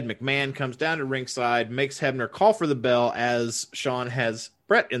 Instead, McMahon comes down to ringside, makes Hebner call for the bell as Shawn has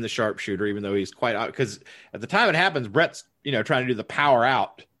Bret in the sharpshooter, even though he's quite out. Because at the time it happens, Bret's, trying to do the power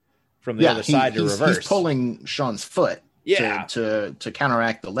out from the other side to reverse. He's pulling Shawn's foot to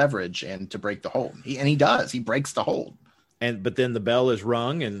counteract the leverage and to break the hold. He does. He breaks the hold. But then the bell is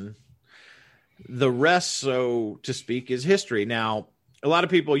rung, and the rest, so to speak, is history. Now, a lot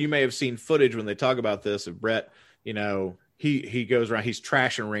of people, you may have seen footage when they talk about this of Bret, he goes around, he's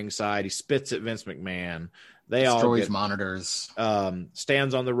trashing ringside, he spits at Vince McMahon. They all destroys get, monitors.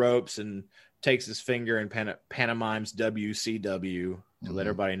 stands on the ropes and takes his finger and pantomimes WCW to let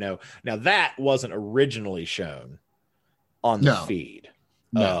everybody know. Now that wasn't originally shown on the feed.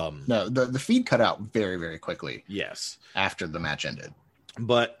 No, the feed cut out very, very quickly. Yes. After the match ended.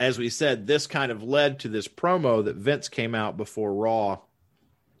 But as we said, this kind of led to this promo that Vince came out before Raw.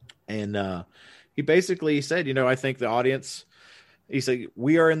 And he basically said, I think the audience, he said,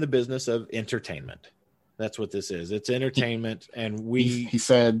 we are in the business of entertainment. That's what this is. It's entertainment. He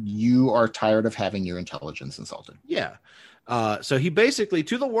said, you are tired of having your intelligence insulted. Yeah. So he basically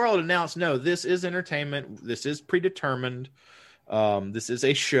to the world announced, no, this is entertainment. This is predetermined. This is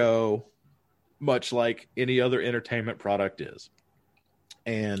a show, much like any other entertainment product is.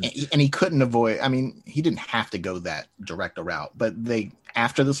 And he couldn't avoid, he didn't have to go that direct a route, but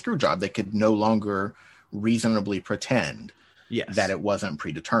after the screw job, they could no longer reasonably pretend that it wasn't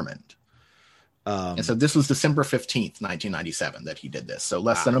predetermined. And so this was December 15th, 1997 that he did this. So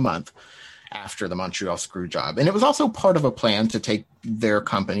less than a month after the Montreal screw job. And it was also part of a plan to take their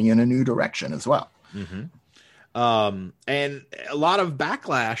company in a new direction as well. Mm-hmm. And a lot of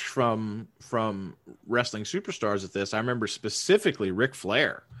backlash from wrestling superstars at this. I remember specifically Ric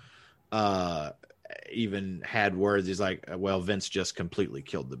Flair, even had words. He's like, well, Vince just completely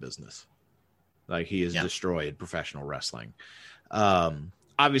killed the business. Like he has destroyed professional wrestling.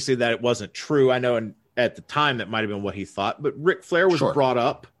 Obviously that it wasn't true. I know at the time that might've been what he thought, but Ric Flair was brought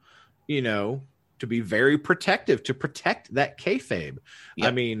up, to be very protective, to protect that kayfabe.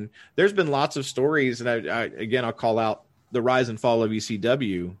 Yep. There's been lots of stories, and I'll call out the Rise and Fall of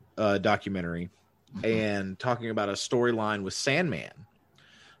ECW documentary, and talking about a storyline with Sandman.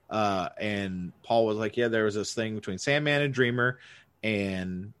 And Paul was like, there was this thing between Sandman and Dreamer,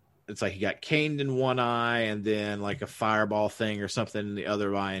 and it's like he got caned in one eye, and then like a fireball thing or something in the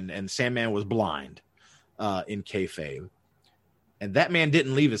other eye, and Sandman was blind in kayfabe. And that man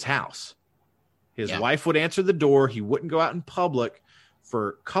didn't leave his house. His wife would answer the door. He wouldn't go out in public for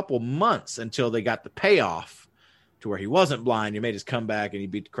a couple months until they got the payoff to where he wasn't blind. He made his comeback and he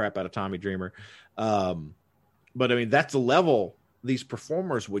beat the crap out of Tommy Dreamer. But that's the level these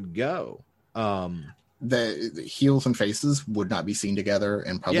performers would go. The heels and faces would not be seen together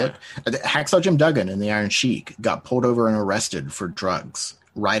in public. Yeah. Hacksaw Jim Duggan and the Iron Sheik got pulled over and arrested for drugs,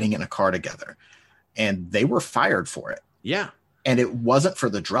 riding in a car together. And they were fired for it. Yeah. And it wasn't for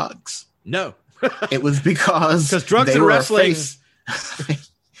the drugs. No. It was because drugs and wrestling.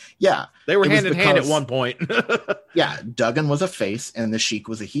 Yeah. They were hand in hand at one point. Yeah. Duggan was a face and the Sheik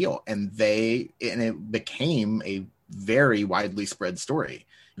was a heel. And it became a very widely spread story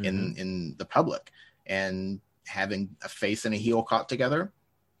in the public. And having a face and a heel caught together,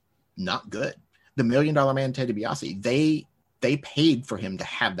 not good. The $1 Million Man, Ted DiBiase, they paid for him to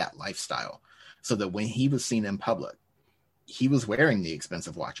have that lifestyle so that when he was seen in public, he was wearing the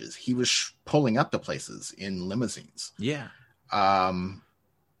expensive watches. He was pulling up to places in limousines. Yeah.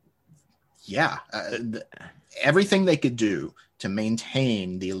 Everything they could do to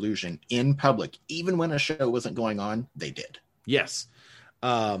maintain the illusion in public, even when a show wasn't going on, they did. Yes.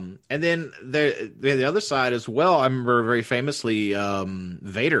 And then the other side as well, I remember very famously,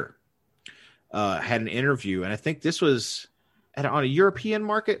 Vader had an interview, and I think this was on a European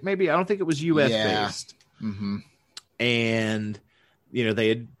market, maybe. I don't think it was US based. Mm-hmm. And, they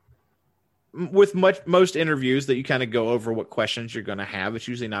had, with most interviews that you kind of go over what questions you're going to have, it's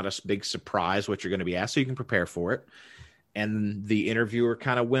usually not a big surprise what you're going to be asked, so you can prepare for it. And the interviewer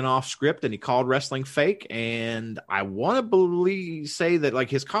kind of went off script and he called wrestling fake. And I want to say that like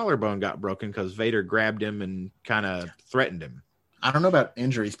his collarbone got broken because Vader grabbed him and kind of threatened him. I don't know about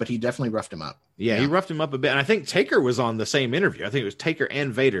injuries, but he definitely roughed him up. Yeah, he roughed him up a bit. And I think Taker was on the same interview. I think it was Taker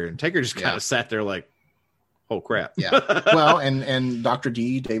and Vader. And Taker just kind of sat there like, oh, crap. Yeah. Well, and Dr.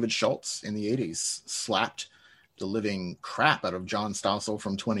 D, David Schultz in the 80s slapped the living crap out of John Stossel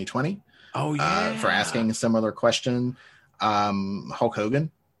from 2020. Oh, yeah. For asking a similar question. Hulk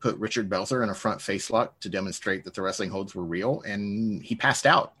Hogan put Richard Belzer in a front face lock to demonstrate that the wrestling holds were real, and he passed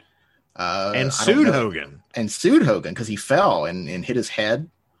out. And sued Hogan. And sued Hogan because he fell and hit his head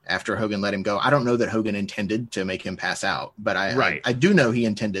after Hogan let him go. I don't know that Hogan intended to make him pass out, but I do know he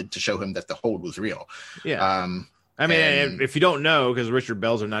intended to show him that the hold was real. Yeah. If you don't know, because Richard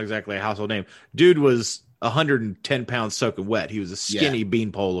Belzer, not exactly a household name, dude was 110 pounds soaking wet. He was a skinny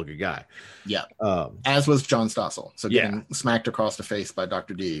beanpole looking guy. Yeah. As was John Stossel. So getting smacked across the face by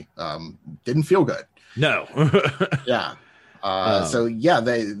Dr. D didn't feel good. No. Yeah. So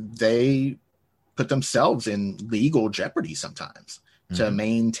they put themselves in legal jeopardy sometimes to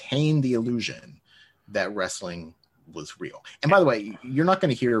maintain the illusion that wrestling was real. And by the way, you're not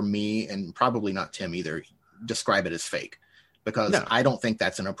going to hear me, and probably not Tim either, describe it as fake, because No. I don't think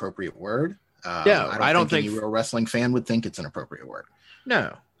that's an appropriate word. No, I don't think any real wrestling fan would think it's an appropriate word.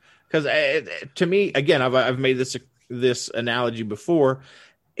 No, because to me, again, I've made this analogy before.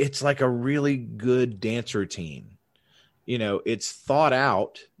 It's like a really good dance routine. You know, it's thought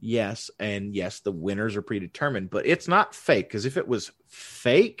out, yes, and yes, the winners are predetermined, but it's not fake, because if it was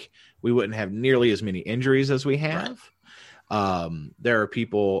fake, we wouldn't have nearly as many injuries as we have. Right. There are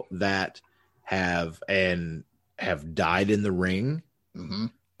people that have died in the ring.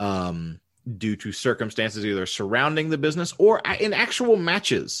 Mm-hmm. Due to circumstances either surrounding the business or in actual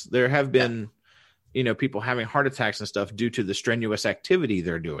matches. There have been, people having heart attacks and stuff due to the strenuous activity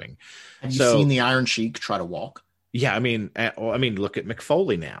they're doing. Have you seen the Iron Sheik try to walk? Yeah, I mean, look at Mick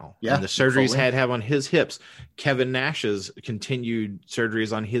Foley now. Yeah, and the surgeries he had on his hips. Kevin Nash's continued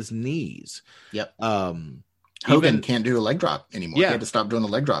surgeries on his knees. Yep. Hogan can't do a leg drop anymore. Yeah. He had to stop doing the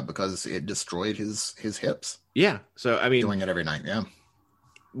leg drop because it destroyed his hips. Yeah. So, I mean, doing it every night. Yeah.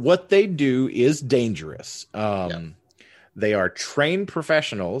 What they do is dangerous. They are trained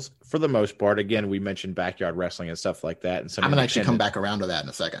professionals for the most part. Again, we mentioned backyard wrestling and stuff like that. And I'm going to actually come back around to that in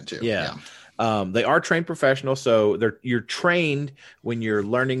a second too. Yeah. They are trained professionals. So you're trained when you're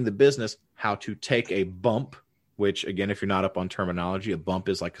learning the business, how to take a bump, which again, if you're not up on terminology, a bump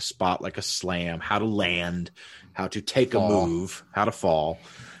is like a spot, like a slam, how to land, how to take a move, how to fall.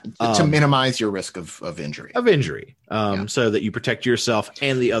 To minimize your risk of injury. So that you protect yourself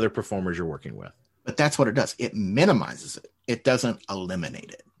and the other performers you're working with. But that's what it does. It minimizes it. It doesn't eliminate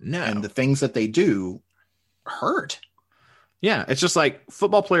it. No. And the things that they do hurt. Yeah, it's just like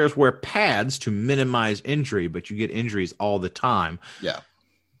football players wear pads to minimize injury, but you get injuries all the time. Yeah.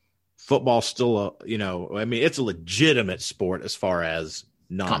 Football's still it's a legitimate sport as far as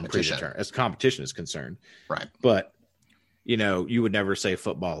competition is concerned. Right. But you would never say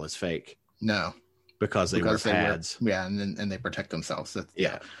football is fake. No, because they wear pads. And they protect themselves.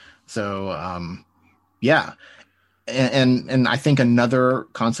 So, and I think another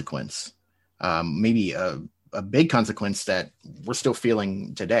consequence, maybe a big consequence that we're still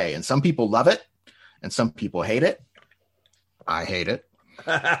feeling today, and some people love it, and some people hate it. I hate it.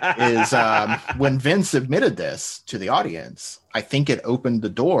 Is when Vince admitted this to the audience, I think it opened the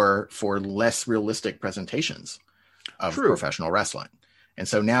door for less realistic presentations of professional wrestling. And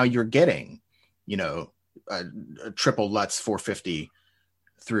so now you're getting, a triple Lutz 450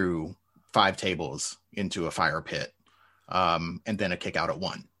 through 5 tables into a fire pit, and then a kick out at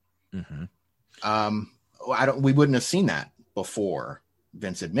 1. Mm-hmm. We wouldn't have seen that before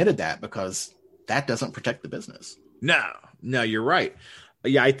Vince admitted that, because that doesn't protect the business. No, you're right.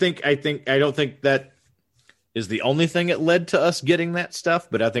 Yeah, I don't think that is the only thing that led to us getting that stuff,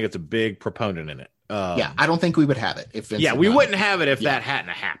 but I think it's a big proponent in it. I don't think we would have it if Vince we wouldn't have it if that hadn't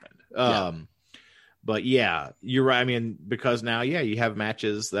happened. But yeah, you're right. I mean, because now, you have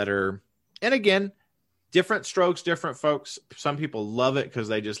matches that are, and again, different strokes, different folks. Some people love it because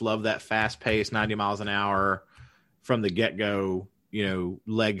they just love that fast pace, 90 miles an hour from the get go,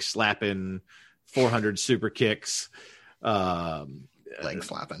 leg slapping, 400 super kicks, leg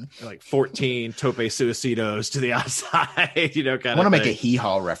slapping, like 14 tope suicidos to the outside, I want to make a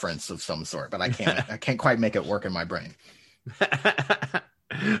hee-haw reference of some sort, but I can't quite make it work in my brain.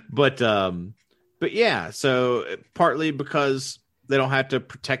 But yeah, so partly because they don't have to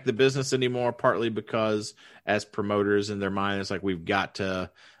protect the business anymore, partly because as promoters in their mind, it's like, we've got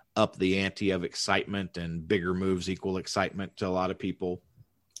to up the ante of excitement, and bigger moves equal excitement to a lot of people.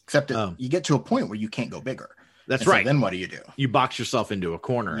 Except you get to a point where you can't go bigger. That's right. So then what do you do? You box yourself into a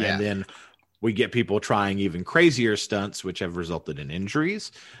corner, and then we get people trying even crazier stunts, which have resulted in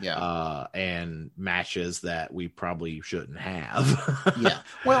injuries, and matches that we probably shouldn't have.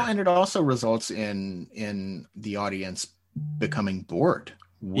 Well, and it also results in the audience becoming bored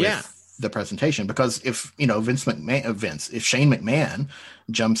with the presentation, because if if Shane McMahon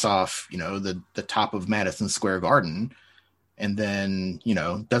jumps off the top of Madison Square Garden, and then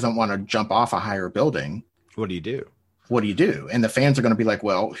doesn't want to jump off a higher building, what do you do? And the fans are going to be like,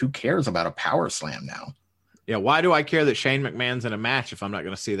 well, who cares about a power slam now? Yeah, why do I care that Shane McMahon's in a match if I'm not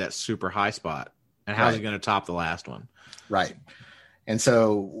going to see that super high spot? And how's he going to top the last one? Right. And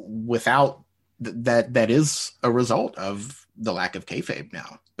so without that is a result of the lack of kayfabe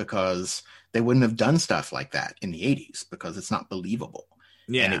now, because they wouldn't have done stuff like that in the 80s, because it's not believable.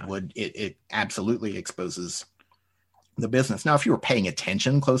 Yeah. And it absolutely exposes the business. Now, if you were paying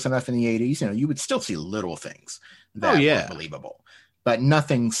attention close enough in the 80s, you would still see little things that were believable, but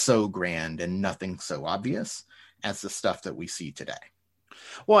nothing so grand and nothing so obvious as the stuff that we see today.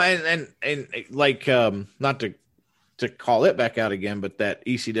 Well, and like, not to to call it back out again, but that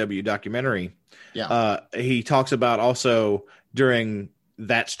ECW documentary, he talks about also during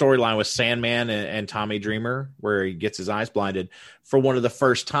that storyline with Sandman and Tommy Dreamer, where he gets his eyes blinded, for one of the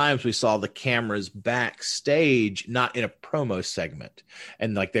first times we saw the cameras backstage, not in a promo segment.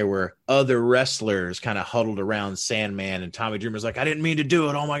 And like there were other wrestlers kind of huddled around Sandman, and Tommy Dreamer's like, I didn't mean to do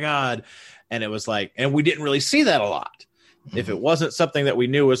it. Oh my God. And it was like, and we didn't really see that a lot. Mm-hmm. If it wasn't something that we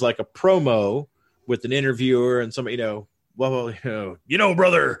knew was like a promo with an interviewer and somebody, brother,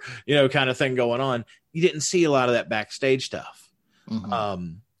 kind of thing going on, you didn't see a lot of that backstage stuff.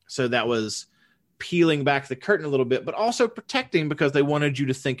 Mm-hmm. So that was peeling back the curtain a little bit, but also protecting because they wanted you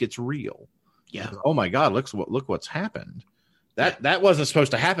to think it's real. Yeah. Oh my God, look what's happened. That wasn't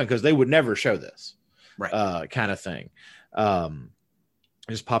supposed to happen because they would never show this. Right. Kind of thing.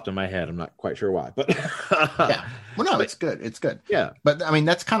 It just popped in my head. I'm not quite sure why, but yeah. Well, no, it's good. It's good. Yeah. But I mean,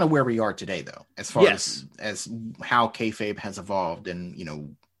 that's kind of where we are today, though, as far as how kayfabe has evolved.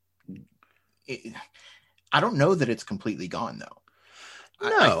 And, I don't know that it's completely gone, though.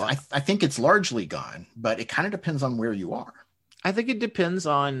 No, I think it's largely gone, but it kind of depends on where you are. I think it depends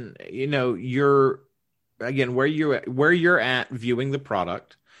on, where you're at viewing the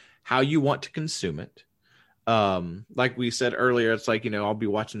product, how you want to consume it. Like we said earlier, it's like, I'll be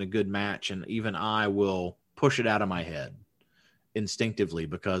watching a good match and even I will push it out of my head instinctively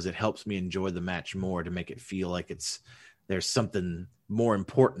because it helps me enjoy the match more, to make it feel like there's something more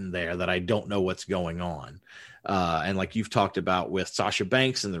important there that I don't know what's going on. And like you've talked about with Sasha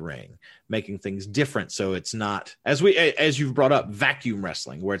Banks in the ring, making things different. So it's not, as you've brought up, vacuum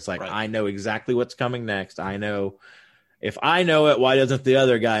wrestling, where it's like, right. I know exactly what's coming next. I know if I know it, why doesn't the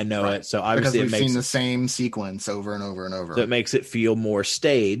other guy know it? So obviously because we've seen the same sequence over and over and over. So it makes it feel more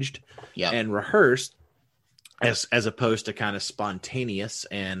staged and rehearsed as opposed to kind of spontaneous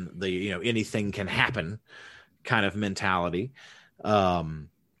and the, anything can happen kind of mentality.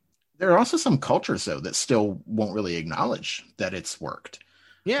 There are also some cultures, though, that still won't really acknowledge that it's worked.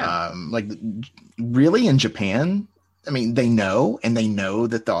 Yeah. Like really in Japan, I mean, they know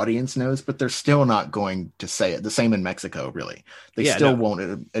that the audience knows, but they're still not going to say it. The same in Mexico, really. They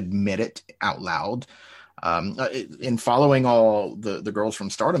won't admit it out loud. In following all the girls from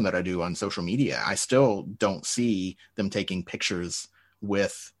Stardom that I do on social media, I still don't see them taking pictures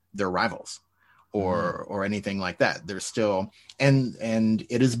with their rivals or anything like that. They're still, and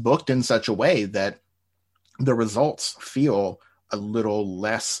it is booked in such a way that the results feel a little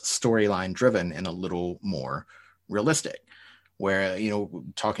less storyline driven and a little more realistic. Where,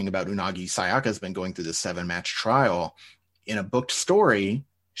 talking about Unagi Sayaka has been going through this 7-match trial. In a booked story,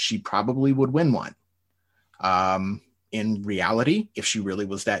 she probably would win one. In reality, if she really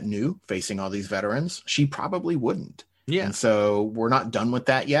was that new, facing all these veterans, she probably wouldn't. Yeah. And so we're not done with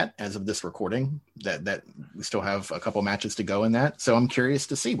that yet as of this recording, that we still have a couple matches to go in that. So I'm curious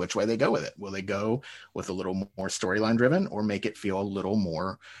to see which way they go with it. Will they go with a little more storyline driven or make it feel a little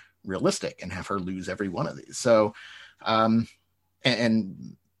more realistic and have her lose every one of these? So,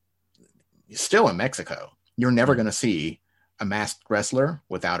 and still in Mexico, you're never going to see a masked wrestler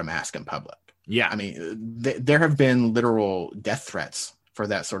without a mask in public. Yeah. I mean, there have been literal death threats for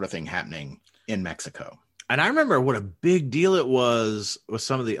that sort of thing happening in Mexico. And I remember what a big deal it was with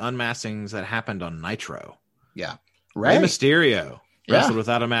some of the unmaskings that happened on Nitro. Yeah. Rey Mysterio wrestled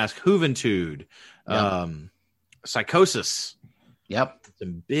without a mask. Juventud. Psychosis. Yep.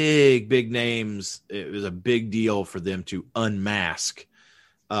 Some big names. It was a big deal for them to unmask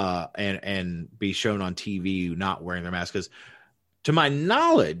and be shown on TV not wearing their mask. Because to my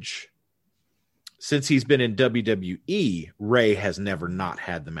knowledge, since he's been in WWE, Rey has never not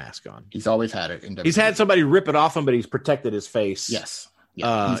had the mask on. He's always had it in WWE. He's had somebody rip it off him, but he's protected his face. Yes.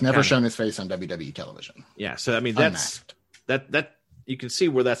 Yeah. He's never shown his face on WWE television. Yeah. So, I mean, that you can see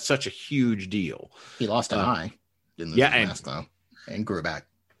where that's such a huge deal. He lost an eye. Didn't lose his mask, though. And grew back.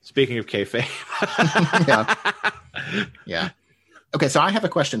 Speaking of kayfabe. Yeah. Okay. So I have a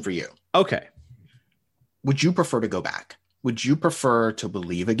question for you. Okay. Would you prefer to go back? Would you prefer to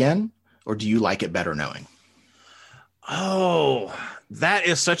believe again? Or do you like it better knowing? Oh, that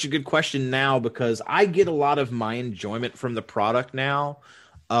is such a good question now, because I get a lot of my enjoyment from the product now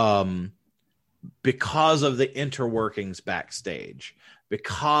because of the interworkings backstage,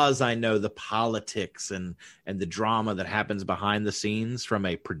 because I know the politics and the drama that happens behind the scenes from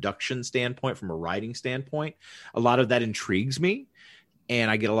a production standpoint, from a writing standpoint. A lot of that intrigues me, and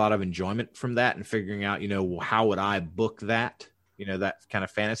I get a lot of enjoyment from that and figuring out, how would I book that? That kind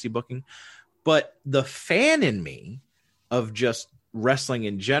of fantasy booking. But the fan in me of just wrestling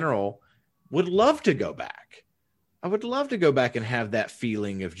in general would love to go back. I would love to go back and have that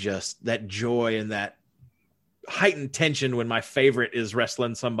feeling of just that joy and that heightened tension when my favorite is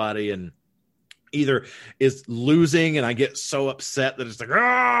wrestling somebody and either is losing and I get so upset that it's like,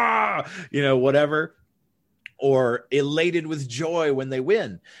 whatever, or elated with joy when they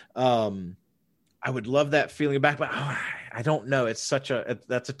win. I would love that feeling back, but I don't know. That's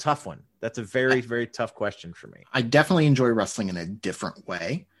a tough one. That's a very, very tough question for me. I definitely enjoy wrestling in a different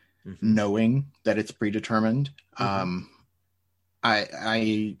way, knowing that it's predetermined.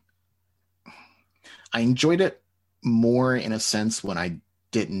 I enjoyed it more in a sense when I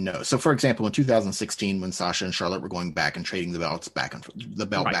didn't know. So, for example, in 2016, when Sasha and Charlotte were going back and trading the belt back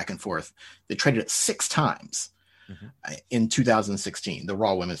and forth, they traded it 6 times. In 2016, the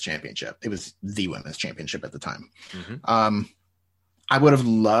Raw Women's Championship. It was the Women's Championship at the time. I would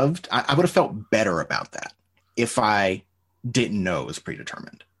have felt better about that if I didn't know it was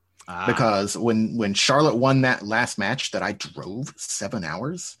predetermined. Because when Charlotte won that last match that I drove 7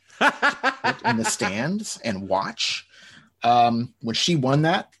 hours in the stands and watch, when she won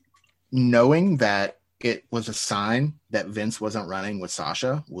that, knowing that it was a sign that Vince wasn't running with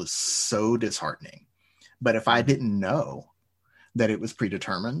Sasha was so disheartening. But if I didn't know that it was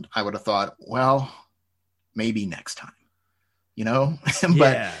predetermined, I would have thought, well, maybe next time,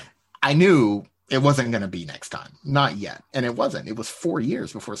 But I knew it wasn't going to be next time. Not yet. And it wasn't. It was 4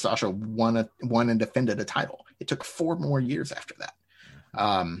 years before Sasha won and defended a title. It took 4 more years after that.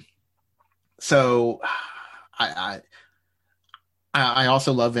 So I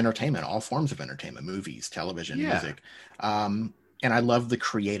also love entertainment, all forms of entertainment, movies, television, music. And I love the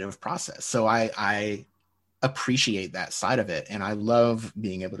creative process. So I appreciate that side of it. And I love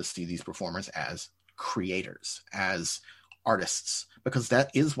being able to see these performers as creators, as artists, because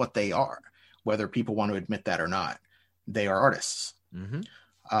that is what they are. Whether people want to admit that or not, they are artists.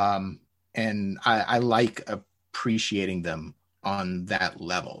 And I like appreciating them on that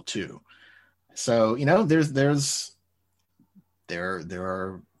level too. So, there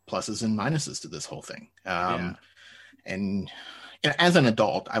are pluses and minuses to this whole thing. And as an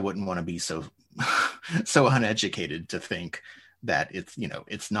adult, I wouldn't want to be so uneducated to think that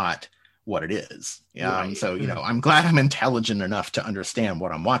it's not what it is. So, I'm glad I'm intelligent enough to understand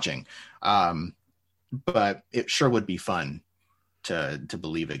what I'm watching. But it sure would be fun to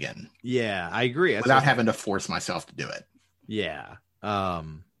believe again. Yeah, I agree. Without having to force myself to do it. Yeah.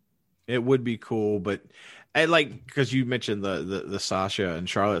 It would be cool, but because you mentioned the Sasha and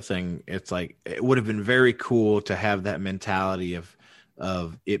Charlotte thing, it's like, it would have been very cool to have that mentality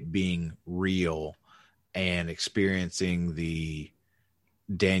of it being real and experiencing the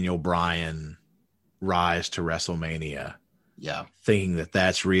Daniel Bryan rise to WrestleMania. Yeah. Thinking that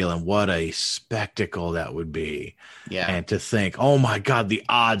that's real and what a spectacle that would be. Yeah. And to think, oh my God, the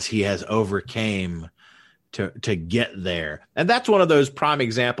odds he has overcame to get there. And that's one of those prime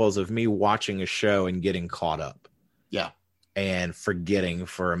examples of me watching a show and getting caught up. Yeah. And forgetting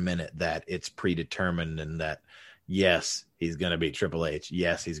for a minute that it's predetermined and that, yes, he's going to beat Triple H.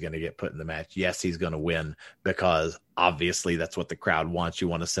 Yes, he's going to get put in the match. Yes, he's going to win, because obviously that's what the crowd wants. You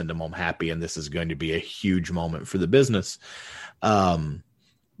want to send them home happy, and this is going to be a huge moment for the business.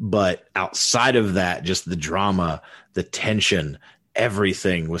 But outside of that, just the drama, the tension,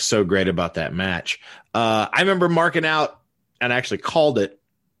 everything was so great about that match. I remember marking out and actually called it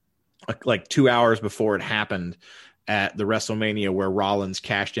like 2 hours before it happened at the WrestleMania where Rollins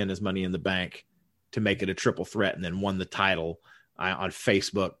cashed in his Money in the Bank to make it a triple threat and then won the title. On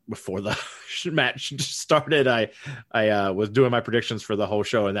Facebook before the match started. I was doing my predictions for the whole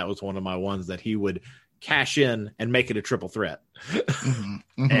show, and that was one of my ones that he would cash in and make it a triple threat.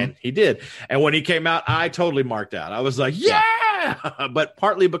 And he did. And when he came out, I totally marked out. I was like, yeah! But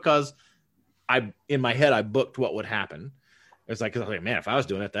partly because in my head, I booked what would happen. It's like, man, if I was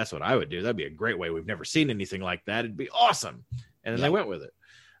doing it, that's what I would do. That'd be a great way. We've never seen anything like that. It'd be awesome. And then they went with it.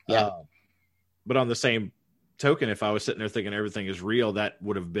 But on the same token, if I was sitting there thinking everything is real, that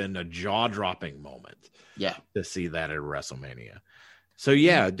would have been a jaw-dropping moment. To see that at WrestleMania. So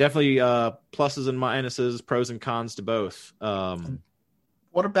definitely pluses and minuses, pros and cons to both.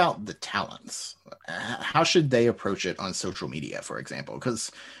 What about the talents? How should they approach it on social media, for example?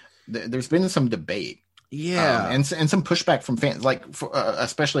 Because there's been some debate, and some pushback from fans, like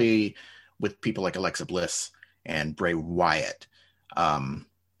especially with people like Alexa Bliss and Bray Wyatt.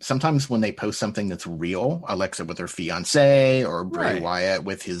 Sometimes when they post something that's real, Alexa with her fiance or Bray Wyatt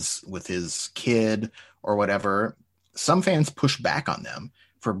with his kid or whatever, some fans push back on them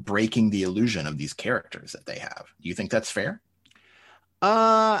for breaking the illusion of these characters that they have. Do you think that's fair?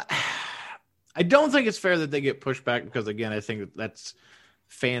 I don't think it's fair that they get pushed back because, again, I think that's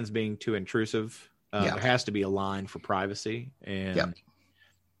fans being too intrusive. There has to be a line for privacy. And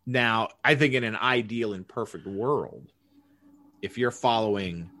Now, I think in an ideal and perfect world, if you're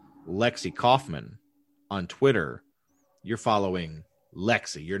following Lexi Kaufman on Twitter, you're following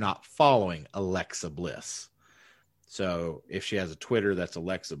Lexi. You're not following Alexa Bliss. So if she has a Twitter that's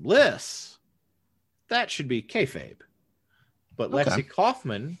Alexa Bliss, that should be kayfabe. But Okay. Lexi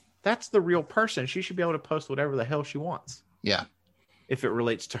Kaufman, that's the real person. She should be able to post whatever the hell she wants. Yeah. If it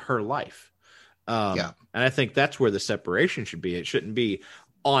relates to her life. Yeah. And I think that's where the separation should be. It shouldn't be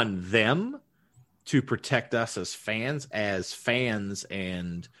on them to protect us as fans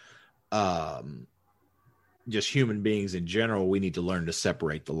and just human beings in general. We need to learn to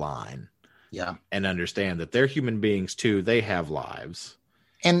separate the line. Yeah. And understand that they're human beings too. They have lives.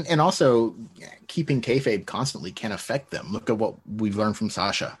 And also keeping kayfabe constantly can affect them. Look at what we've learned from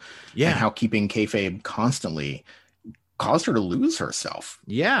Sasha. Yeah. And how keeping kayfabe constantly caused her to lose herself.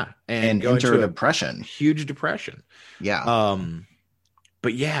 Yeah. And go enter into a depression. Huge depression. Yeah.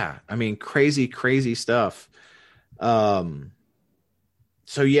 But yeah, I mean, crazy stuff. So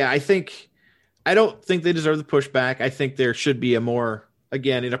yeah, I don't think they deserve the pushback. I think there should be a more,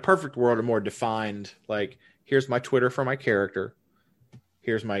 again, in a perfect world, a more defined, like, here's my Twitter for my character.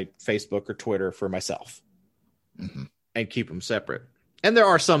 Here's my Facebook or Twitter for myself. Mm-hmm. And keep them separate. And there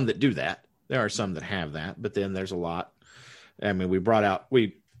are some that do that. There are some that have that, but then there's a lot. I mean, we brought up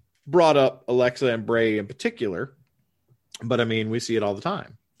Alexa and Bray in particular, but I mean, we see it all the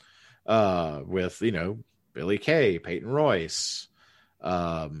time with, Billy Kay, Peyton Royce,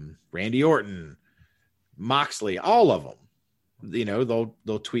 Randy Orton, Moxley, all of them.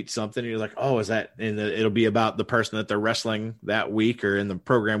 They'll tweet something and you're like, oh, is that? And it'll be about the person that they're wrestling that week or in the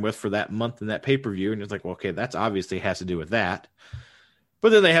program with for that month in that pay-per-view. And it's like, well, okay, that's obviously has to do with that.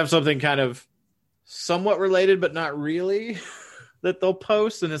 But then they have something kind of somewhat related, but not really that they'll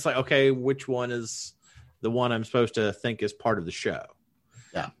post. And it's like, okay, which one is the one I'm supposed to think is part of the show?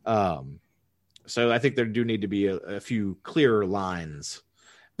 Yeah. So I think there do need to be a few clearer lines,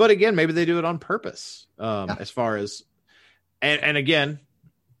 but again, maybe they do it on purpose. As far as, and again,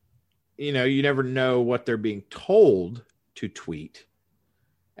 you never know what they're being told to tweet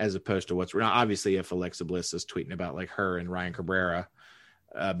as opposed to what's now. Obviously, if Alexa Bliss is tweeting about like her and Ryan Cabrera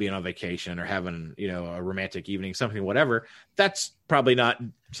being on vacation or having, a romantic evening, something, whatever, that's probably not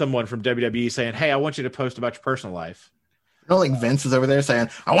someone from WWE saying, hey, I want you to post about your personal life. Like Vince is over there saying,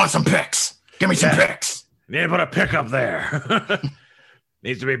 I want some pics. Give me some pics. You need to put a pic up there.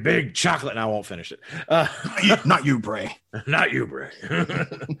 Needs to be big chocolate, and I won't finish it. Not you, Bray. Not you, Bray.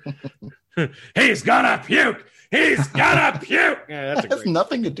 He's gonna puke. He's gonna puke. Yeah, that has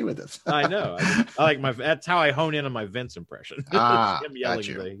nothing to do with this. I know. I like that's how I hone in on my Vince impression. Him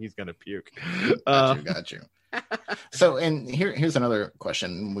yelling that he's gonna puke. Got you. So, and here's another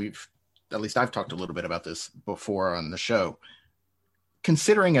question. At least I've talked a little bit about this before on the show.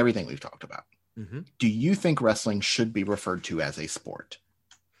 Considering everything we've talked about, do you think wrestling should be referred to as a sport?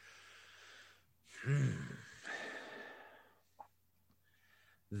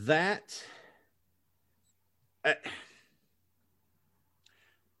 That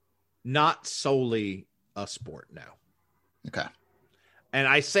not solely a sport, no. Okay. And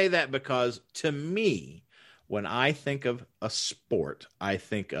I say that because to me, when I think of a sport, I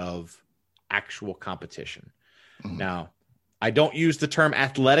think of actual competition. Mm-hmm. Now, I don't use the term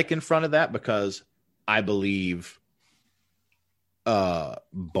athletic in front of that because I believe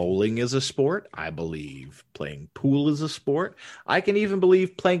bowling is a sport. I believe playing pool is a sport. I can even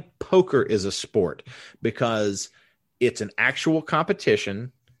believe playing poker is a sport because it's an actual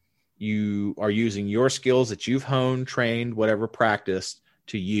competition. You are using your skills that you've honed, trained, whatever, practiced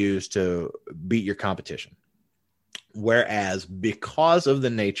to use to beat your competition. Whereas because of the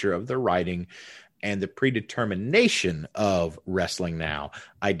nature of the writing and the predetermination of wrestling now,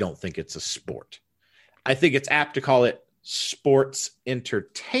 I don't think it's a sport. I think it's apt to call it sports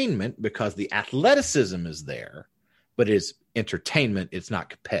entertainment because the athleticism is there, but it's entertainment. It's not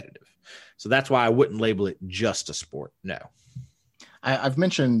competitive. So that's why I wouldn't label it just a sport. No. I've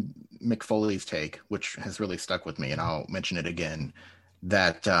mentioned Mick Foley's take, which has really stuck with me, and I'll mention it again,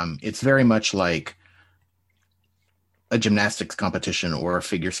 that it's very much like a gymnastics competition or a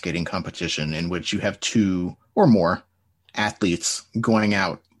figure skating competition in which you have two or more athletes going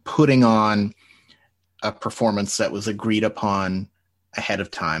out, putting on a performance that was agreed upon ahead of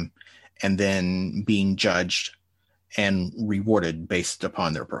time, and then being judged and rewarded based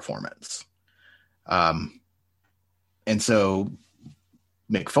upon their performance. And so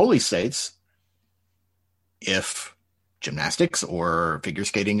Mick Foley states, if gymnastics or figure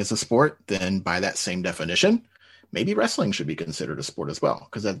skating is a sport, then by that same definition, maybe wrestling should be considered a sport as well,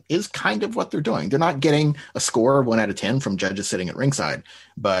 because that is kind of what they're doing. They're not getting a score of 1 out of 10 from judges sitting at ringside,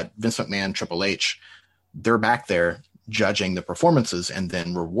 but Vince McMahon, Triple H, they're back there judging the performances and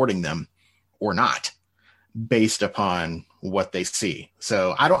then rewarding them or not based upon what they see.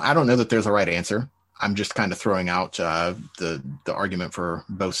 So I don't know that there's a right answer. I'm just kind of throwing out the argument for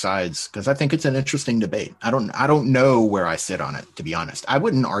both sides because I think it's an interesting debate. I don't know where I sit on it, to be honest. I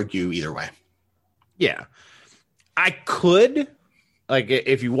wouldn't argue either way. Yeah, I could, like,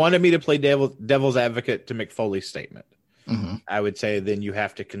 if you wanted me to play devil's advocate to McFoley's statement, I would say then you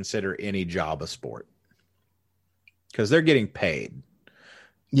have to consider any job a sport because they're getting paid.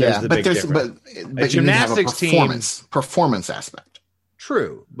 Yeah, but a gymnastics performance aspect.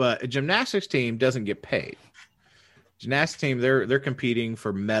 True, but a gymnastics team doesn't get paid. Gymnastics team, they're competing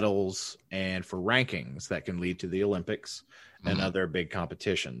for medals and for rankings that can lead to the Olympics and other big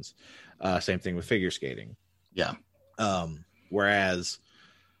competitions. Same thing with figure skating. Yeah. Whereas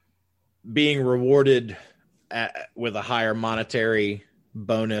being rewarded with a higher monetary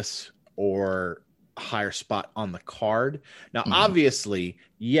bonus or higher spot on the card. Now, obviously,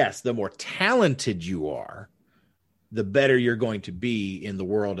 yes, the more talented you are, the better you're going to be in the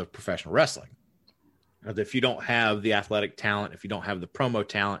world of professional wrestling. Because if you don't have the athletic talent, if you don't have the promo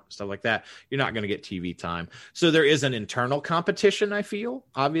talent, stuff like that, you're not going to get TV time. So there is an internal competition, I feel,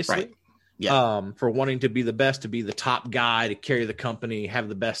 obviously. Right. Yeah. For wanting to be the best, to be the top guy, to carry the company, have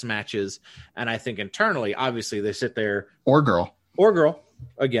the best matches. And I think internally, obviously, they sit there. Or girl.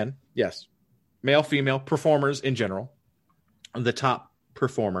 Again, yes. Male, female, performers in general, the top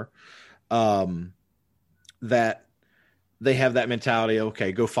performer, that they have that mentality,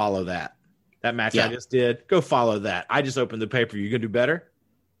 okay, go follow that. That match I just did, go follow that. I just opened the pay-per-view. You going to do better?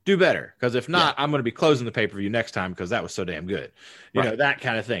 Do better. Because if not, I'm going to be closing the pay-per-view next time because that was so damn good. You know, that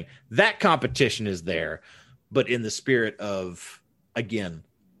kind of thing. That competition is there. But in the spirit of, again,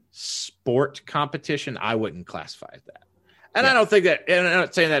 sport competition, I wouldn't classify that. And I don't think that, and I'm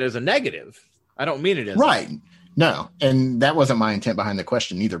not saying that as a negative. I don't mean it as right. No, and that wasn't my intent behind the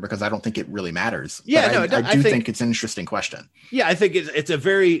question either, because I don't think it really matters. Yeah, but I do think it's an interesting question. Yeah, I think it's a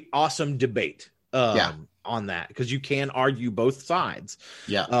very awesome debate on that, because you can argue both sides.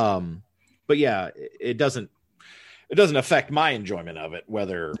 Yeah. But yeah, it doesn't affect my enjoyment of it,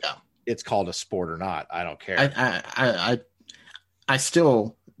 whether it's called a sport or not. I don't care. I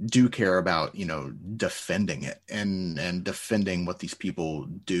still do care about, defending it and defending what these people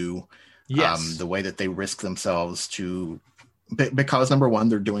do. Yes. The way that they risk themselves because number one,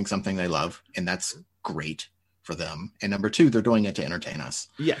 they're doing something they love, and that's great for them. And number two, they're doing it to entertain us.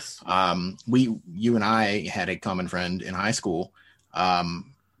 Yes. You and I had a common friend in high school.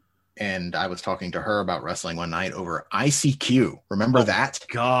 And I was talking to her about wrestling one night over ICQ. Remember that?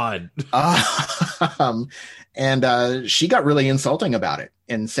 God. And she got really insulting about it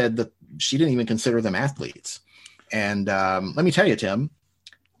and said that she didn't even consider them athletes. And let me tell you, Tim,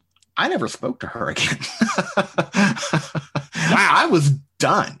 I never spoke to her again. Wow. I was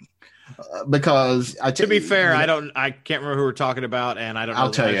done because to be fair, I can't remember who we're talking about, and I don't know.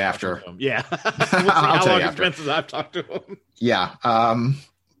 I'll tell you after. Yeah. I'll tell you after. I've talked to him. Yeah.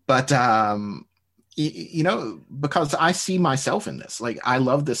 But because I see myself in this, like, I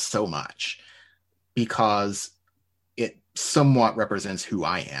love this so much because it somewhat represents who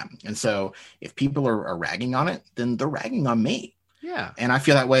I am. And so if people are ragging on it, then they're ragging on me. Yeah. And I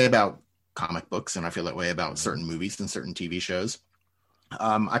feel that way about comic books, and I feel that way about certain movies and certain TV shows.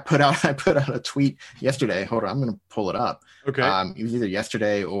 I put out a tweet yesterday. Hold on, I'm going to pull it up. Okay. It was either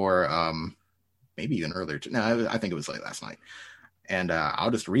yesterday or maybe even earlier. No, I think it was late last night. And I'll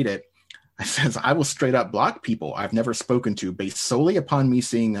just read it. It says, "I will straight up block people I've never spoken to based solely upon me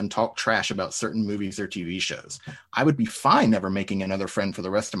seeing them talk trash about certain movies or TV shows. I would be fine never making another friend for the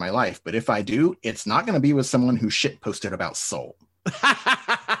rest of my life, but if I do, it's not going to be with someone who shit posted about Soul."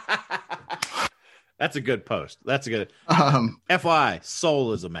 That's a good post. That's a good. FYI,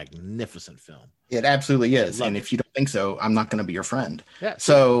 Soul is a magnificent film. It absolutely is. And if you don't think so, I'm not going to be your friend. Yeah.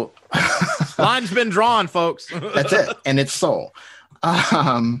 So line's been drawn, folks. That's it. And it's Soul.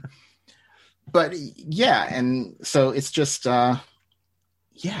 But yeah. And so it's just, it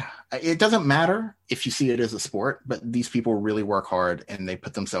doesn't matter if you see it as a sport, but these people really work hard and they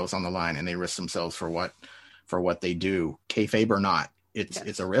put themselves on the line and they risk themselves for what they do, kayfabe or not.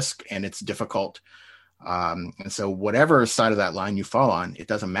 It's a risk and it's difficult. And so whatever side of that line you fall on, it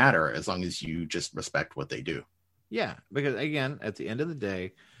doesn't matter as long as you just respect what they do. Yeah, because again, at the end of the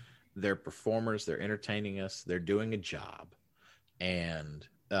day, they're performers, they're entertaining us, they're doing a job. And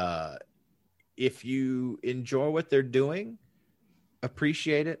if you enjoy what they're doing,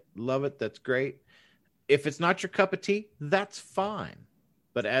 appreciate it, love it, that's great. if it's not your cup of tea, that's fine.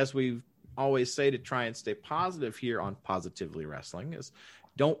 But as we always say to try and stay positive here on Positively Wrestling is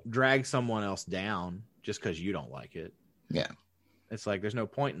don't drag someone else down just because you don't like it. Yeah. It's like there's no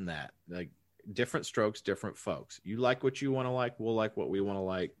point in that. Like different strokes, different folks. You like what you want to like, we'll like what we want to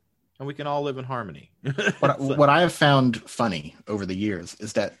like, and we can all live in harmony. What I have found funny over the years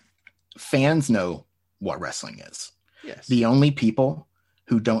is that fans know what wrestling is. Yes. The only people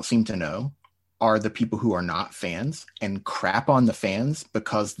who don't seem to know are the people who are not fans and crap on the fans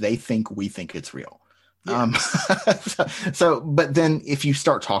because they think we think it's real. Yeah. But then if you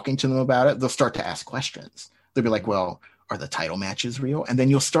start talking to them about it, they'll start to ask questions. They'll be like, well, are the title matches real? And then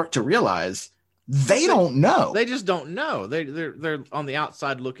you'll start to realize they don't know. They just don't know. They're on the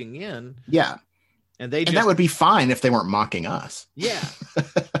outside looking in. Yeah. And that would be fine if they weren't mocking us. Yeah.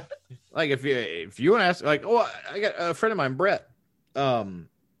 Like if you want to ask, like, oh, I got a friend of mine, Brett, a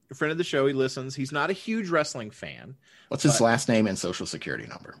friend of the show. He listens. He's not a huge wrestling fan. What's his last name and social security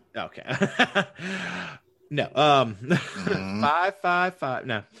number? Okay. No. 555.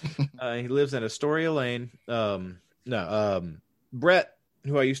 No. He lives in Astoria Lane. Brett,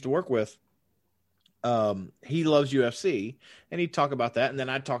 who I used to work with, he loves UFC, and he'd talk about that, and then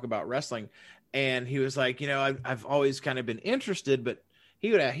I'd talk about wrestling. And he was like, I've always kind of been interested, but he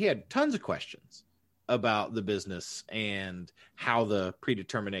had tons of questions about the business and how the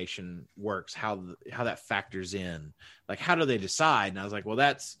predetermination works, how that factors in, like how do they decide? And I was like, well,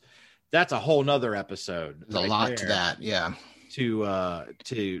 that's a whole nother episode. There's a lot to that, yeah.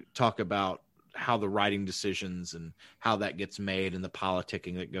 To talk about how the writing decisions and how that gets made and the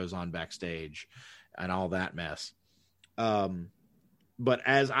politicking that goes on backstage and all that mess. But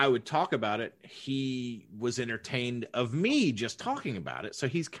as I would talk about it, he was entertained of me just talking about it. So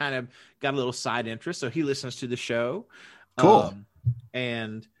he's kind of got a little side interest. So he listens to the show. Cool.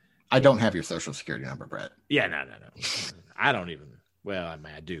 And I don't have your social security number, Brett. Yeah, no. I don't even. Well, I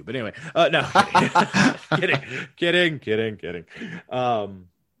mean, I do, but anyway, no, kidding.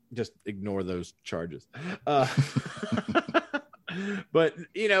 Just ignore those charges. But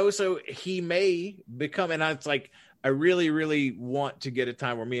so he may become, and it's like, I really, really want to get a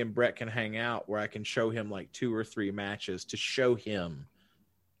time where me and Brett can hang out, where I can show him like 2 or 3 matches to show him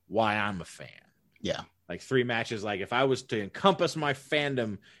why I'm a fan. Yeah. Like 3 matches. Like if I was to encompass my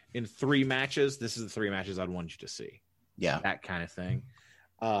fandom in 3 matches, this is the 3 matches I'd want you to see. Yeah. That kind of thing.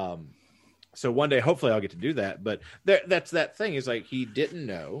 So one day, hopefully I'll get to do that. But that's that thing is like, he didn't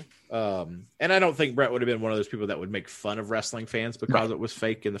know. And I don't think Brett would have been one of those people that would make fun of wrestling fans because it was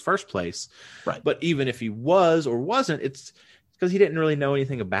fake in the first place. Right. But even if he was or wasn't, it's because he didn't really know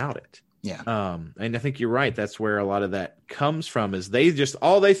anything about it. Yeah. And I think you're right. That's where a lot of that comes from, is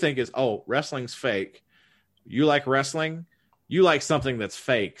all they think is, oh, wrestling's fake. You like wrestling, you like something that's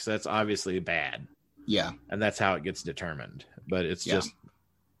fake. So that's obviously bad. Yeah. And that's how it gets determined. But it's just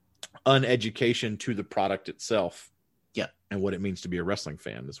uneducation to the product itself. Yeah. And what it means to be a wrestling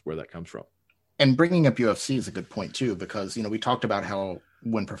fan is where that comes from. And bringing up UFC is a good point too, because, we talked about how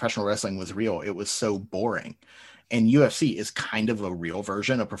when professional wrestling was real, it was so boring. And UFC is kind of a real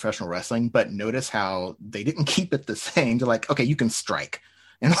version of professional wrestling, but notice how they didn't keep it the same. They're like, okay, you can strike.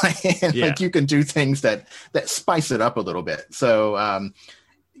 And like you can do things that spice it up a little bit. So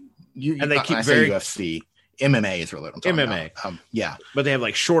they keep UFC. MMA is really what I'm talking MMA. About. Yeah. But they have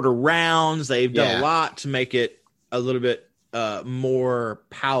like shorter rounds. They've done a lot to make it a little bit more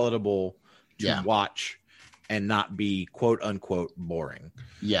palatable to watch and not be quote unquote boring.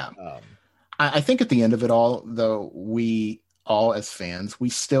 Yeah. I think at the end of it all, though, we all as fans,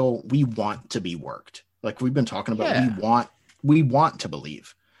 we want to be worked. Like we've been talking about, we want to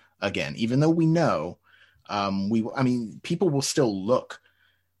believe again, even though we know, people will still look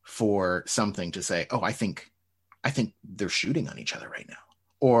for something to say, oh, I think they're shooting on each other right now,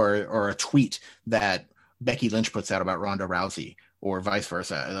 or a tweet that Becky Lynch puts out about Ronda Rousey, or vice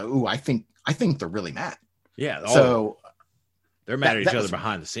versa. Ooh, I think they're really mad. Yeah. So they're mad at each other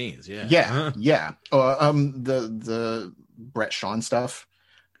behind the scenes. Yeah. Yeah. Yeah. The Brett Sean stuff,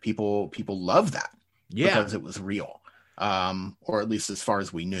 people love that. Yeah. Because it was real. Or at least as far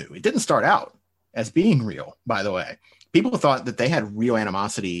as we knew. It didn't start out as being real, by the way. People thought that they had real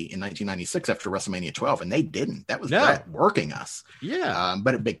animosity in 1996 after WrestleMania 12, and they didn't. That was Brett working us. Yeah.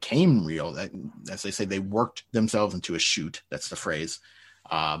 But it became real. As they say, they worked themselves into a shoot. That's the phrase.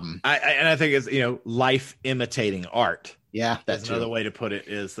 I think it's, life imitating art. Yeah. That's another way to put it,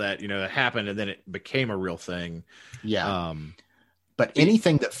 is that, it happened and then it became a real thing. Yeah. But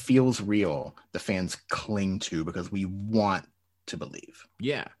anything that feels real, the fans cling to because we want to believe.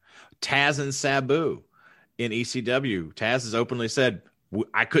 Yeah. Taz and Sabu in ECW. Taz has openly said,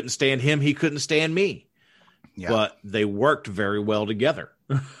 I couldn't stand him. He couldn't stand me. but they worked very well together.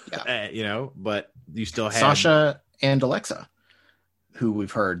 Yeah. But you still had Sasha and Alexa, who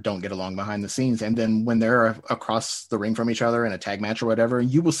we've heard don't get along behind the scenes. And then when they're across the ring from each other in a tag match or whatever,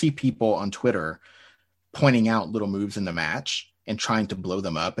 you will see people on Twitter pointing out little moves in the match and trying to blow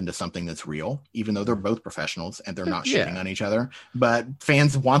them up into something that's real, even though they're both professionals and they're not shooting on each other. But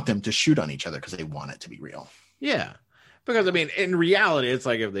fans want them to shoot on each other because they want it to be real. Yeah. Because, I mean, in reality, it's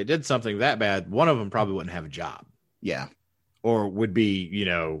like if they did something that bad, one of them probably wouldn't have a job. Yeah. Or would be,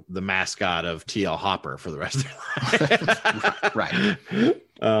 the mascot of TL Hopper for the rest of their life. Right.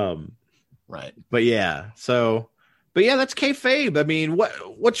 Right. But yeah. That's kayfabe. I mean,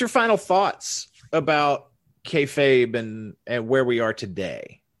 what's your final thoughts about kayfabe and where we are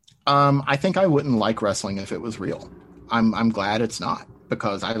today? I think I wouldn't like wrestling if it was real. I'm glad it's not,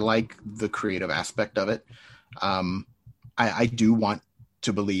 because I like the creative aspect of it. I do want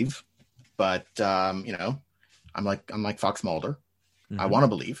to believe, but I'm like Fox Mulder. I want to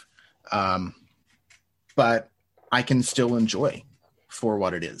believe, but I can still enjoy for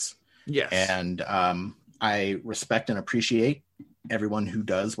what it is. Yes. And I respect and appreciate everyone who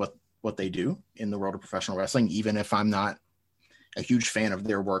does what they do in the world of professional wrestling. Even if I'm not a huge fan of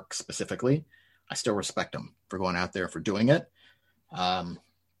their work specifically, I still respect them for going out there, for doing it.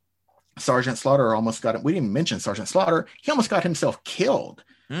 Sergeant Slaughter almost got it. We didn't mention Sergeant Slaughter. He almost got himself killed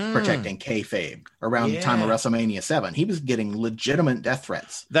protecting kayfabe around the time of WrestleMania 7. He was getting legitimate death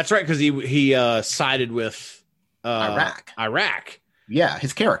threats. That's right, because he sided with Iraq. Yeah,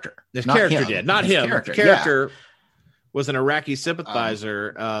 his character. His character did, not him. The character was an Iraqi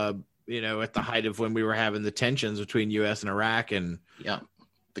sympathizer. At the height of when we were having the tensions between U.S. and Iraq, and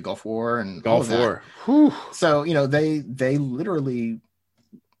the Gulf War and Gulf War. So they literally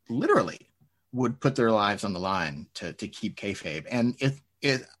would put their lives on the line to keep kayfabe, and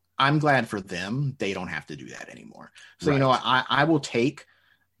I'm glad for them they don't have to do that anymore. So I will take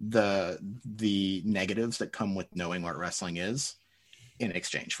the negatives that come with knowing what wrestling is in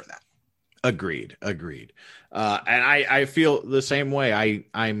exchange for that. Agreed. And I feel the same way.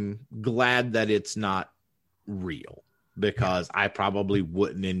 I'm glad that it's not real, because I probably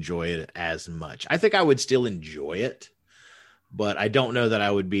wouldn't enjoy it as much. I think I would still enjoy it, but I don't know that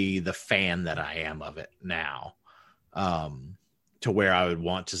I would be the fan that I am of it now, to where I would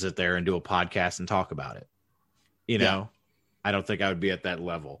want to sit there and do a podcast and talk about it. I don't think I would be at that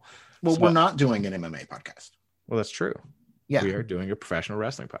level. Well, we're not doing an MMA podcast. Well, that's true. Yeah, we are doing a professional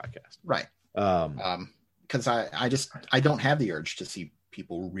wrestling podcast. Right. Because I don't have the urge to see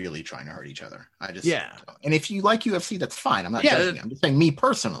people really trying to hurt each other. And if you like UFC, that's fine. I'm not judging you. I'm just saying, me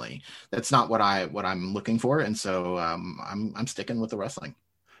personally, that's not what I'm looking for. And so I'm sticking with the wrestling.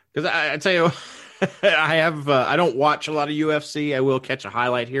 Because I tell you, I don't watch a lot of UFC. I will catch a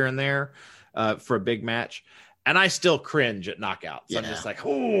highlight here and there for a big match, and I still cringe at knockouts. Yeah. I'm just like,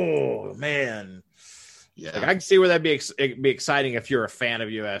 oh man. Yeah, I can see where that'd be exciting if you're a fan of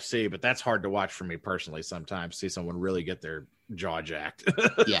UFC, but that's hard to watch for me personally. Sometimes see someone really get their jaw jacked.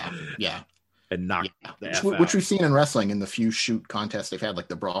 yeah, and knock which we've seen in wrestling in the few shoot contests they've had, like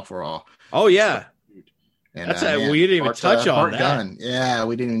the Brawl for All. Oh yeah. And we didn't even touch on Bart that. Gunn. Yeah,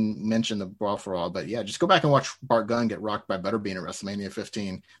 we didn't mention the Brawl for All, but yeah, just go back and watch Bart Gunn get rocked by Butterbean at WrestleMania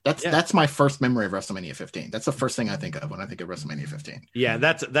 15. That's my first memory of WrestleMania 15. That's the first thing I think of when I think of WrestleMania 15. Yeah,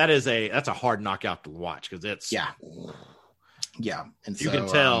 that's a hard knockout to watch, because it's yeah, and you can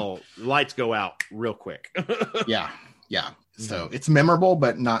tell lights go out real quick. yeah. So it's memorable,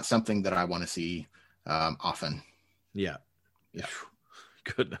 but not something that I want to see often. Yeah.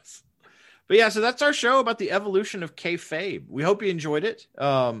 Goodness. But yeah, so that's our show about the evolution of kayfabe. We hope you enjoyed it.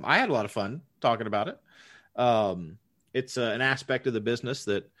 I had a lot of fun talking about it. It's an aspect of the business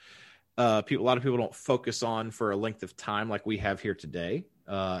that a lot of people don't focus on for a length of time like we have here today.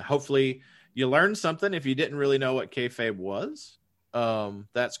 Hopefully you learned something if you didn't really know what kayfabe was.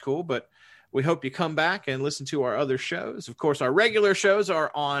 That's cool, but we hope you come back and listen to our other shows. Of course, our regular shows are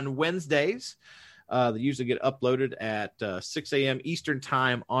on Wednesdays. They usually get uploaded at 6 a.m. Eastern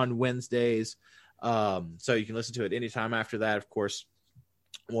time on Wednesdays. So you can listen to it anytime after that. Of course,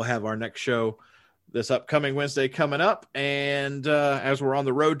 we'll have our next show this upcoming Wednesday coming up. And as we're on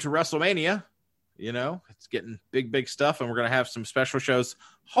the road to WrestleMania, it's getting big stuff. And we're going to have some special shows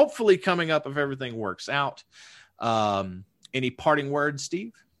hopefully coming up if everything works out. Any parting words,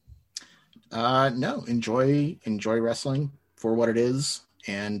 Steve? No, enjoy wrestling for what it is.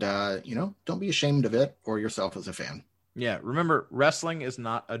 And, don't be ashamed of it or yourself as a fan. Yeah. Remember, wrestling is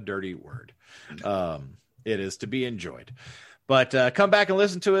not a dirty word. It is to be enjoyed. But come back and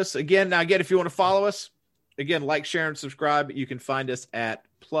listen to us again. Now, again, if you want to follow us, again, like, share, and subscribe. You can find us at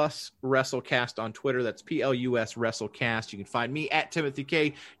plus WrestleCast on Twitter. That's PLUS WrestleCast. You can find me at Timothy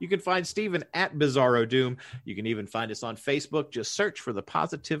K. You can find Steven at Bizarro Doom. You can even find us on Facebook. Just search for the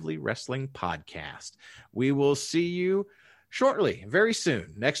Positively Wrestling Podcast. We will see you shortly, very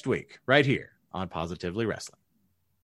soon, next week, right here on Positively Wrestling.